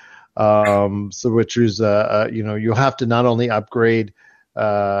PC. So which is, you'll have to not only upgrade,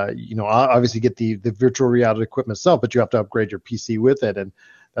 obviously get the virtual reality equipment itself, but you have to upgrade your PC with it. And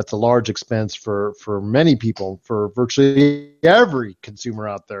that's a large expense for many people, for virtually every consumer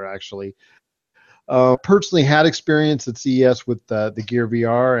out there, actually. Personally had experience at CES with the Gear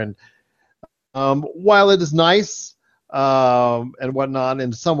VR, and while it is nice and whatnot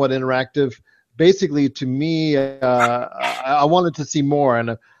and somewhat interactive, basically to me, I wanted to see more,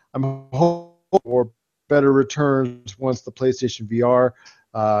 and I'm hoping for better returns once the PlayStation VR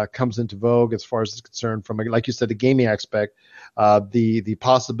comes into vogue as far as it's concerned. From, like you said, the gaming aspect, the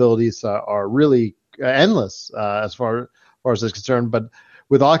possibilities are really endless as far as it's concerned. But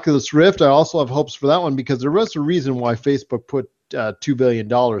with Oculus Rift, I also have hopes for that one, because there was a reason why Facebook put $2 billion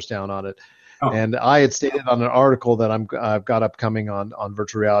down on it. Oh. And I had stated on an article that I've got upcoming on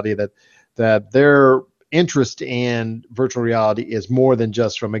virtual reality that their interest in virtual reality is more than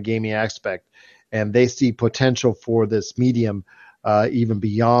just from a gaming aspect, and they see potential for this medium even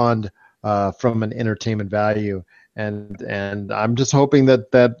beyond from an entertainment value. And I'm just hoping that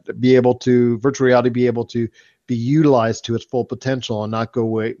virtual reality be able to be utilized to its full potential and not go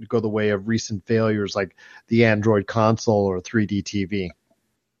the way of recent failures like the Android console or 3D TV.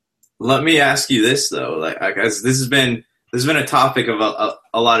 Let me ask you this though, as this has been a topic of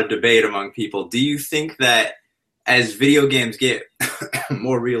a lot of debate among people. Do you think that as video games get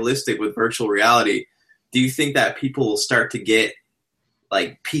more realistic with virtual reality, do you think that people will start to get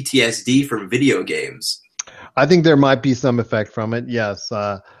like PTSD from video games? I think there might be some effect from it. Yes.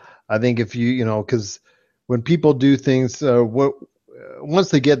 I think if because when people do things, once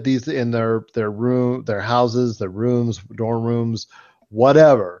they get these in their room, their houses, their rooms, dorm rooms,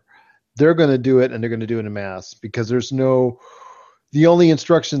 whatever, they're going to do it, and they're going to do it in mass, because the only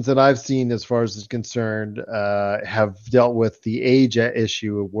instructions that I've seen as far as it's concerned have dealt with the age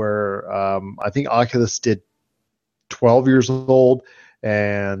issue, where I think Oculus did 12 years old,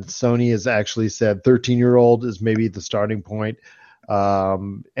 and Sony has actually said 13-year-old is maybe the starting point.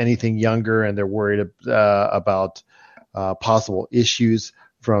 Anything younger, and they're worried about possible issues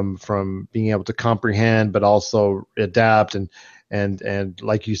from being able to comprehend, but also adapt, and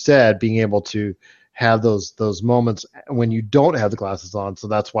like you said, being able to have those moments when you don't have the glasses on. So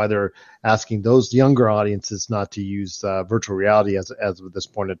that's why they're asking those younger audiences not to use virtual reality as of this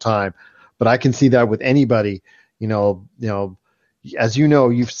point in time. But I can see that with anybody, as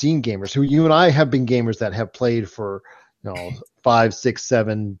you've seen gamers who, you and I have been gamers that have played for 5, 6,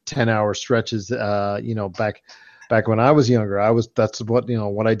 7, 10-hour stretches. Back when I was younger, that's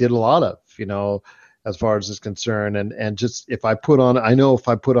what I did a lot of, as far as is concerned. And just if I put on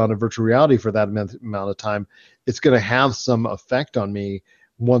a virtual reality for that amount of time, it's going to have some effect on me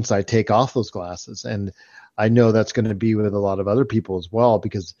once I take off those glasses. And I know that's going to be with a lot of other people as well,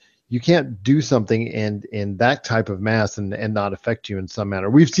 because you can't do something in that type of mass and not affect you in some manner.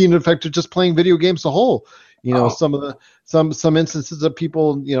 We've seen it affect just playing video games a whole. Some instances of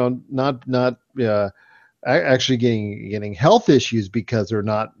people, not actually getting health issues because they're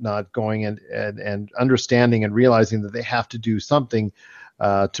not going and understanding and realizing that they have to do something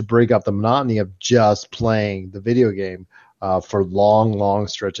to break up the monotony of just playing the video game for long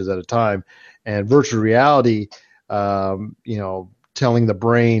stretches at a time. And virtual reality, telling the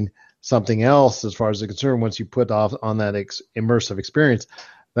brain something else as far as it's concerned, once you put off on that immersive experience,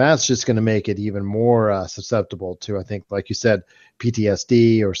 that's just going to make it even more susceptible to, I think, like you said,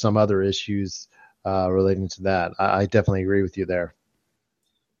 PTSD or some other issues relating to that. I definitely agree with you there.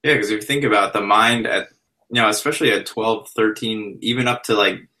 Yeah, because if you think about the mind at, especially at 12, 13, even up to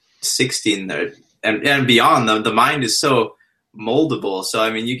like 16 and beyond, the mind is so moldable. So,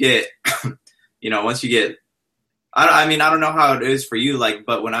 I mean, you get, once you get, I don't know how it is for you,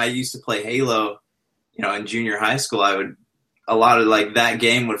 but when I used to play Halo, in junior high school, a lot of that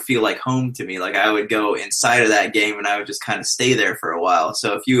game would feel like home to me. Like I would go inside of that game and I would just kind of stay there for a while.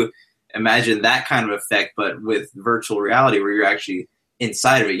 So if you imagine that kind of effect, but with virtual reality where you're actually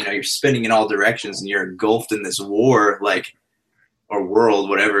inside of it. You're spinning in all directions and you're engulfed in this war, like, or world,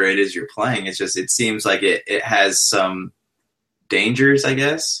 whatever it is you're playing. It seems like it has some dangers, I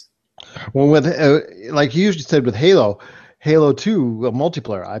guess. Well, with like you said with Halo 2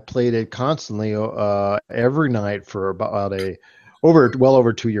 multiplayer, I played it constantly every night for about well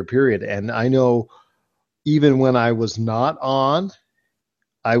over 2 year period, and I know even when I was not on,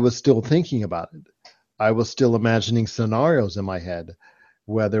 I was still thinking about it. I was still imagining scenarios in my head,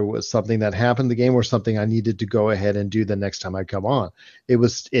 whether it was something that happened in the game or something I needed to go ahead and do the next time I come on.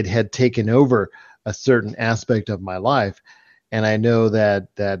 It had taken over a certain aspect of my life, and I know that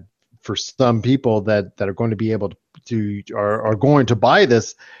for some people that are going to be able to are going to buy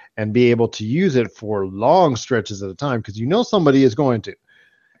this and be able to use it for long stretches at a time, because somebody is going to,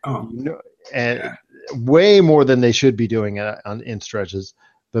 way more than they should be doing in stretches.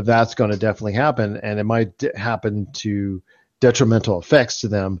 That's going to definitely happen, and it might happen to detrimental effects to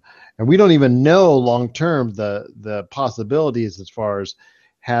them. And we don't even know long term the possibilities as far as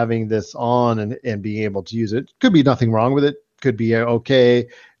having this on and being able to use it. Could be nothing wrong with it. Could be okay.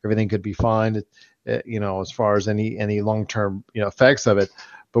 Everything could be fine. As far as any long term effects of it.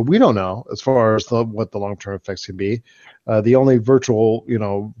 But we don't know as far as what the long term effects can be. The only virtual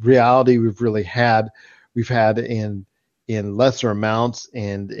reality we've had in lesser amounts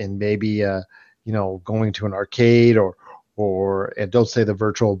and maybe going to an arcade or and don't say the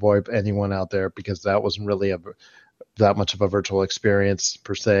Virtual Boy anyone out there, because that wasn't really that much of a virtual experience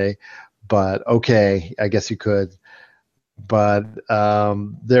per se. But okay, I guess you could. But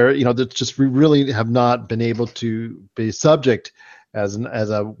we really have not been able to be subject as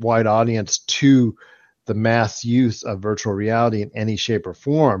a wide audience to the mass use of virtual reality in any shape or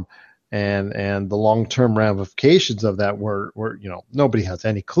form, and the long-term ramifications of that were nobody has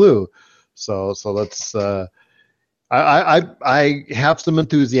any clue. So let's. I have some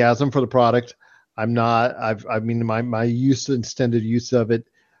enthusiasm for the product. I'm not. My extended use of it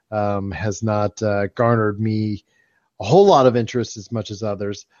has not garnered me a whole lot of interest as much as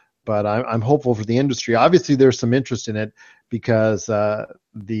others, but I'm hopeful for the industry. Obviously, there's some interest in it because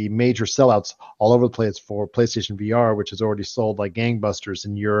the major sellouts all over the place for PlayStation VR, which has already sold like gangbusters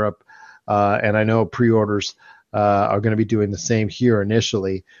in Europe, and I know pre-orders are going to be doing the same here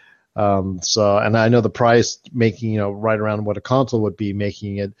initially. And I know the price making right around what a console would be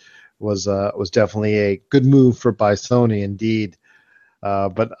making it was definitely a good move by Sony indeed.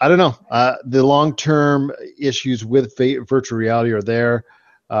 But I don't know. The long-term issues with virtual reality are there.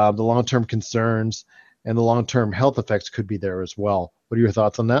 The long-term concerns and the long-term health effects could be there as well. What are your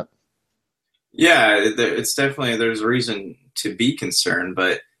thoughts on that? Yeah, it's definitely, there's a reason to be concerned,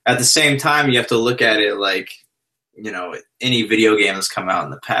 but at the same time, you have to look at it like, any video game that's come out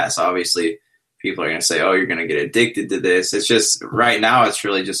in the past, obviously people are going to say, oh, you're going to get addicted to this. It's just, right now, it's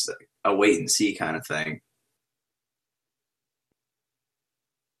really just a wait and see kind of thing.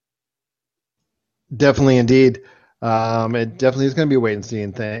 Definitely, indeed. It definitely is going to be a wait and see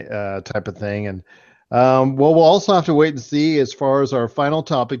type of thing. And we'll also have to wait and see as far as our final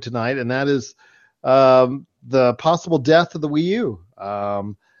topic tonight, and that is the possible death of the Wii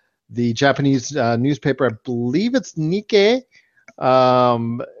U. The Japanese newspaper, I believe it's Nikkei,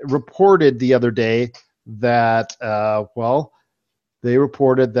 reported the other day that, they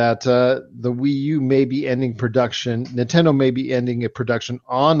reported that the Wii U may be ending production. Nintendo may be ending production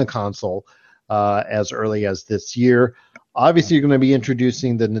on the console as early as this year. Obviously, you're going to be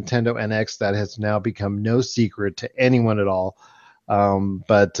introducing the Nintendo NX. That has now become no secret to anyone at all.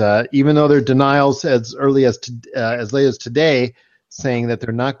 But even though there are denials as late as today, saying that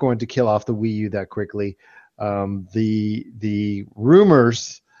they're not going to kill off the Wii U that quickly, the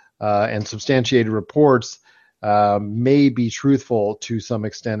rumors and substantiated reports may be truthful to some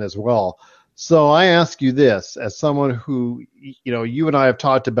extent as well. So I ask you this, as someone who, you and I have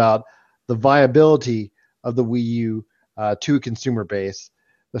talked about the viability of the Wii U to a consumer base,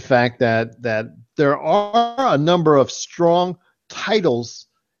 the fact that there are a number of strong titles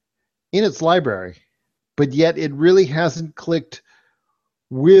in its library, but yet it really hasn't clicked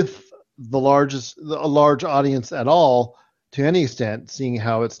with a large audience at all to any extent, seeing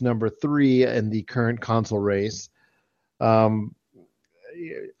how it's number 3 in the current console race. I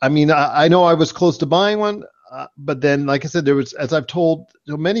know I was close to buying one, but then, like I said, there was, as I've told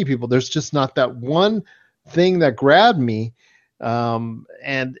so many people, there's just not that one thing that grabbed me, and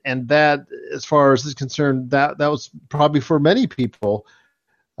that, as far as is concerned, that was probably for many people.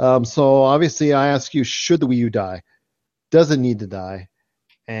 So obviously, I ask you: should the Wii U die? Does it need to die?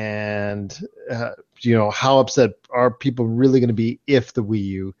 And how upset are people really going to be if the Wii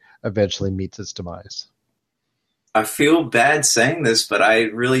U eventually meets its demise? I feel bad saying this, but I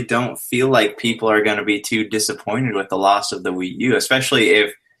really don't feel like people are going to be too disappointed with the loss of the Wii U,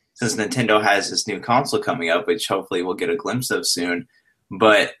 especially since Nintendo has this new console coming up, which hopefully we'll get a glimpse of soon.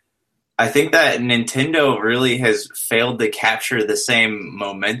 But I think that Nintendo really has failed to capture the same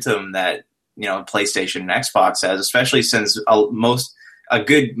momentum that, PlayStation and Xbox has, especially since a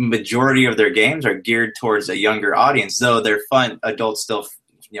good majority of their games are geared towards a younger audience. Though they're fun, adults still,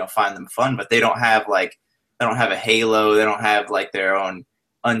 find them fun, but they don't have a Halo, they don't have like their own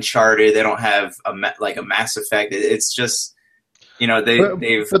Uncharted, they don't have a Mass Effect. It's just, but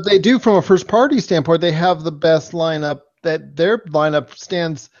they do from a first party standpoint. They have the best lineup. That their lineup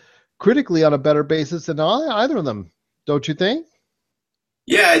stands critically on a better basis than either of them, don't you think?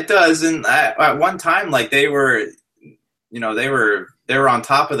 Yeah, it does. And at one time, like they were on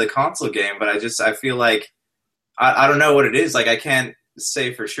top of the console game, but I feel like I don't know what it is. Like I can't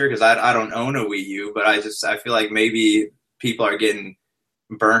say for sure because I don't own a Wii U, but I feel like maybe people are getting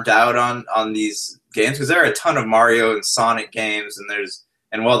burnt out on these games because there are a ton of Mario and Sonic games,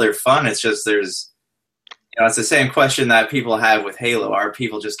 and while they're fun, it's just it's the same question that people have with Halo. Are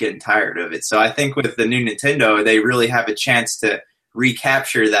people just getting tired of it? So I think with the new Nintendo, they really have a chance to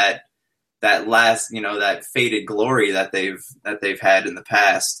recapture that last, that faded glory that they've had in the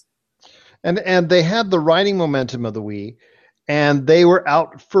past. And they had the riding momentum of the Wii, and they were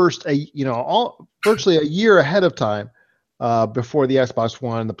out first, virtually a year ahead of time before the Xbox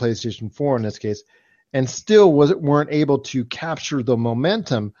One and the PlayStation 4 in this case, and still weren't able to capture the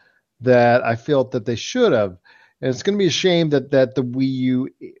momentum that I felt that they should have. And it's going to be a shame that the Wii U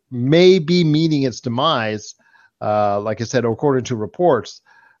may be meeting its demise, like I said, according to reports.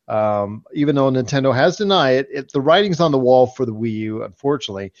 Even though Nintendo has denied it, the writing's on the wall for the Wii U,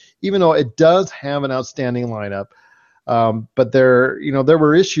 unfortunately, even though it does have an outstanding lineup. But there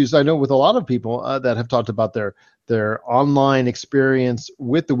were issues, I know, with a lot of people that have talked about their online experience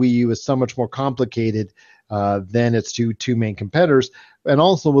with the Wii U is so much more complicated than its two main competitors, and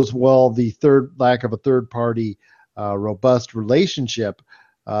also as well the lack of a third-party robust relationship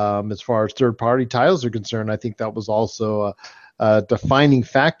as far as third-party titles are concerned. I think that was also a defining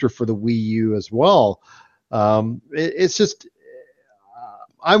factor for the Wii U as well. It's just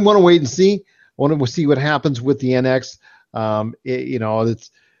I want to wait and see. I want to see what happens with the NX.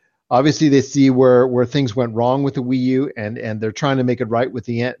 It's obviously they see where things went wrong with the Wii U, and they're trying to make it right with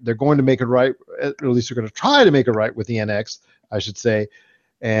they're going to make it right, or at least they're going to try to make it right with the NX, I should say.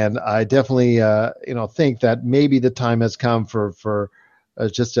 And I definitely think that maybe the time has come for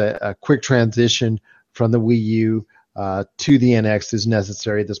just a quick transition from the Wii U to the NX is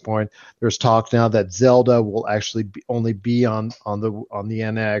necessary at this point. There's talk now that Zelda will actually only be on the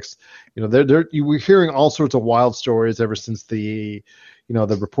NX. We're hearing all sorts of wild stories ever since the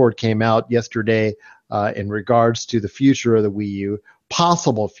report came out yesterday in regards to the future of the Wii U,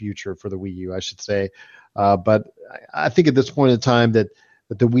 possible future for the Wii U, I should say. But I think at this point in time that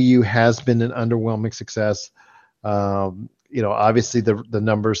the Wii U has been an underwhelming success. Obviously the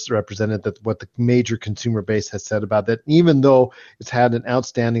numbers represented that what the major consumer base has said about that. Even though it's had an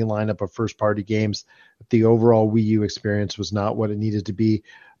outstanding lineup of first-party games, the overall Wii U experience was not what it needed to be.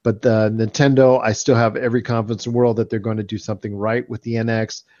 But Nintendo, I still have every confidence in the world that they're going to do something right with the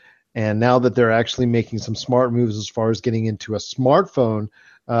NX. And now that they're actually making some smart moves as far as getting into a smartphone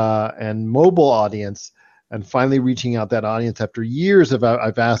and mobile audience, and finally reaching out that audience after years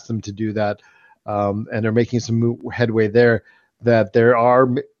I've asked them to do that. And they're making some headway there, that they are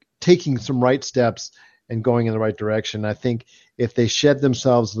taking some right steps and going in the right direction. I think if they shed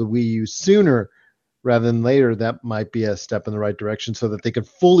themselves the Wii U sooner rather than later, that might be a step in the right direction so that they can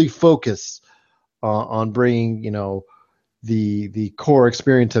fully focus on bringing, the core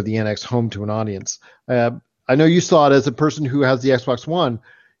experience of the NX home to an audience. I know you saw it as a person who has the Xbox One.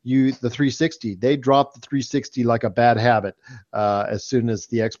 The 360, they dropped the 360 like a bad habit as soon as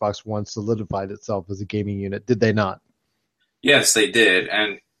the Xbox One solidified itself as a gaming unit. Did they not? Yes, they did.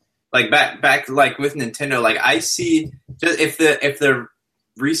 And like back like with Nintendo, like I see just if the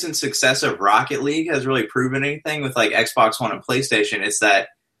recent success of Rocket League has really proven anything with like Xbox One and PlayStation, it's that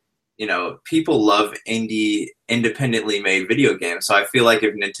people love independently made video games. So I feel like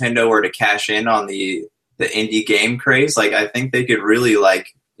if Nintendo were to cash in on the indie game craze, like I think they could really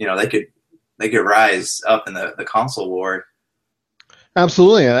they could rise up in the console war.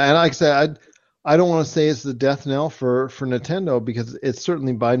 Absolutely, and like I said, I don't want to say it's the death knell for Nintendo because it's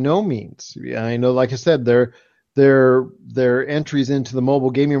certainly by no means. I know, like I said, their entries into the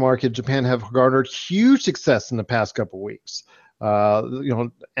mobile gaming market in Japan have garnered huge success in the past couple of weeks.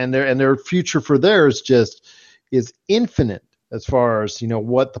 And their future for theirs just is infinite as far as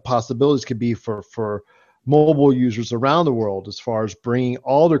what the possibilities could be for mobile users around the world as far as bringing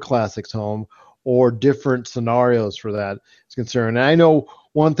all their classics home or different scenarios for that is concerned. And I know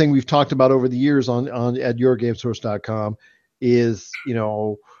one thing we've talked about over the years on at YourGameSource.com is,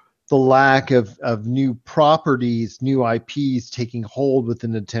 the lack of new properties, new IPs taking hold with the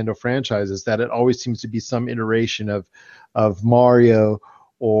Nintendo franchises, that it always seems to be some iteration of Mario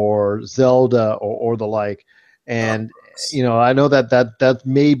or Zelda or the like. And, I know that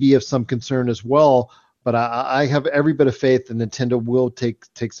may be of some concern as well, but I have every bit of faith that Nintendo will take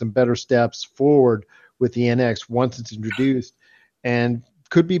some better steps forward with the NX once it's introduced, and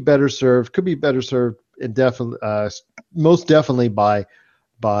could be better served, and definitely, most definitely by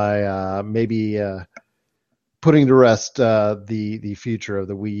maybe putting to rest the future of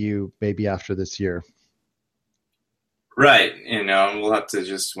the Wii U maybe after this year. Right. We'll have to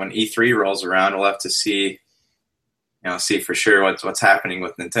just, when E3 rolls around, we'll have to see for sure what's happening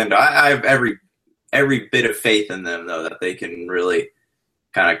with Nintendo. I have every bit of faith in them, though, that they can really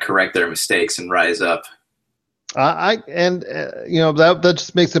kind of correct their mistakes and rise up. That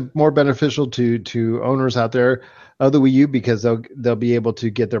just makes it more beneficial to owners out there of the Wii U, because they'll be able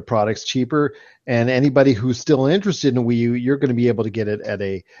to get their products cheaper, and anybody who's still interested in a Wii U, you're going to be able to get it at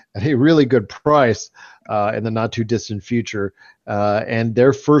a really good price in the not too distant future. And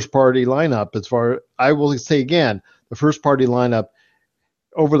their first party lineup, I will say again, the first party lineup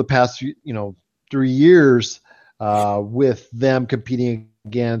over the past 3 years, with them competing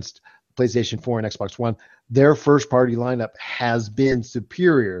against PlayStation 4 and Xbox One, their first party lineup has been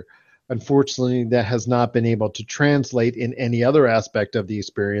superior. Unfortunately, that has not been able to translate in any other aspect of the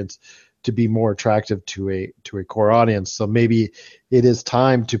experience to be more attractive to a core audience. So maybe it is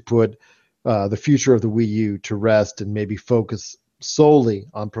time to put the future of the Wii U to rest and maybe focus solely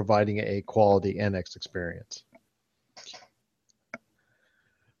on providing a quality NX experience.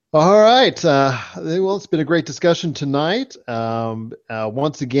 All right. Well, it's been a great discussion tonight.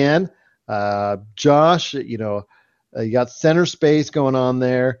 Once again, Josh, you got Center Space going on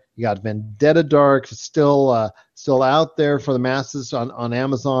there. You got Vendetta Dark still out there for the masses on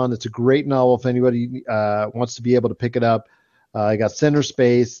Amazon. It's a great novel if anybody wants to be able to pick it up. You got Center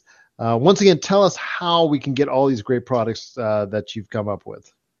Space. Once again, tell us how we can get all these great products that you've come up with.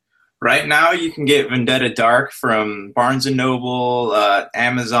 Right now, you can get Vendetta Dark from Barnes & Noble,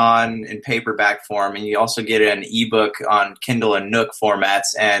 Amazon in paperback form, and you also get an ebook on Kindle and Nook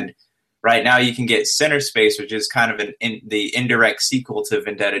formats. And right now, you can get Center Space, which is kind of the indirect sequel to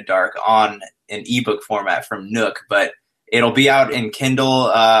Vendetta Dark, on an ebook format from Nook, but it'll be out in Kindle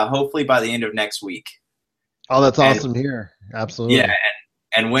hopefully by the end of next week. Oh, that's awesome here. Absolutely. Yeah,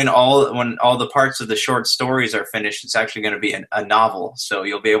 and when all the parts of the short stories are finished, it's actually going to be a novel, so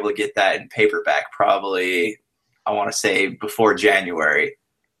you'll be able to get that in paperback probably, I want to say, before January.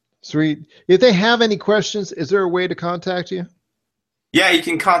 Sweet. If they have any questions, is there a way to contact you? Yeah, you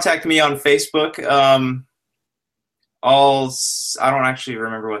can contact me on Facebook. I don't actually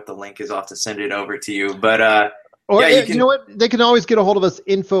remember what the link is. I'll have to send it over to you. But you know what? They can always get a hold of us,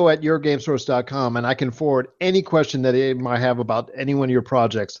 info@yourgamesource.com, and I can forward any question that they might have about any one of your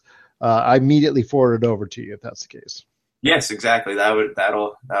projects. I immediately forward it over to you if that's the case. Yes, exactly.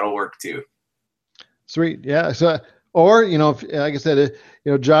 That'll work too. Sweet. Yeah. So, or if, like I said,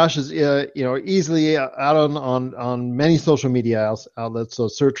 Josh is easily out on many social media outlets. So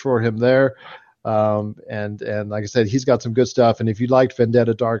search for him there. And like I said, he's got some good stuff. And if you liked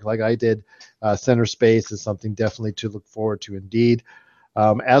Vendetta Dark like I did, Center Space is something definitely to look forward to indeed.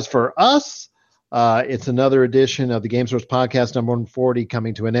 As for us, it's another edition of the Game Source Podcast number 140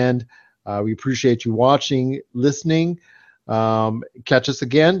 coming to an end. We appreciate you watching, listening. Catch us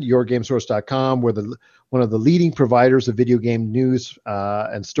again, yourgamesource.com. We're one of the leading providers of video game news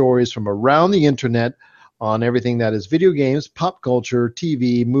and stories from around the internet on everything that is video games, pop culture,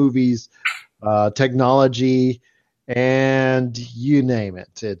 TV, movies, technology, and you name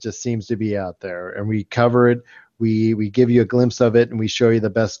it. It just seems to be out there, and we cover it. We give you a glimpse of it, and we show you the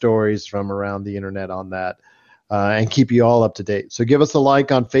best stories from around the internet on that, and keep you all up to date. So give us a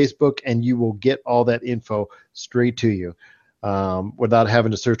like on Facebook, and you will get all that info straight to you without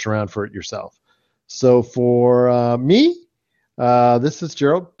having to search around for it yourself. So for me, this is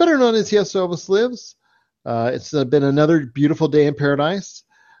Gerald, better known as Yes Elvis Lives. It's been another beautiful day in paradise.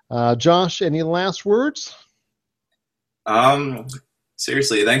 Josh, any last words?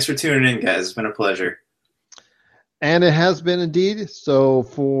 Seriously, thanks for tuning in, guys. It's been a pleasure. And it has been indeed. So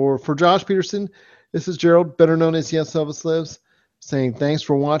for Josh Peterson, this is Gerald, better known as Yes Elvis Lives, saying thanks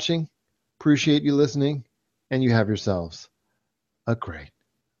for watching, appreciate you listening, and you have yourselves a great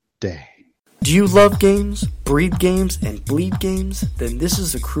day. Do you love games, breed games, and bleed games? Then this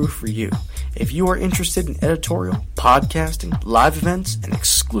is the crew for you. If you are interested in editorial, podcasting, live events, and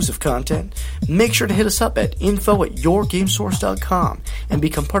exclusive content, make sure to hit us up at info@yourgamesource.com and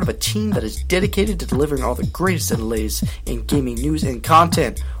become part of a team that is dedicated to delivering all the greatest and latest in gaming news and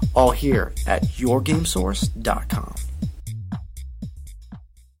content, all here at yourgamesource.com.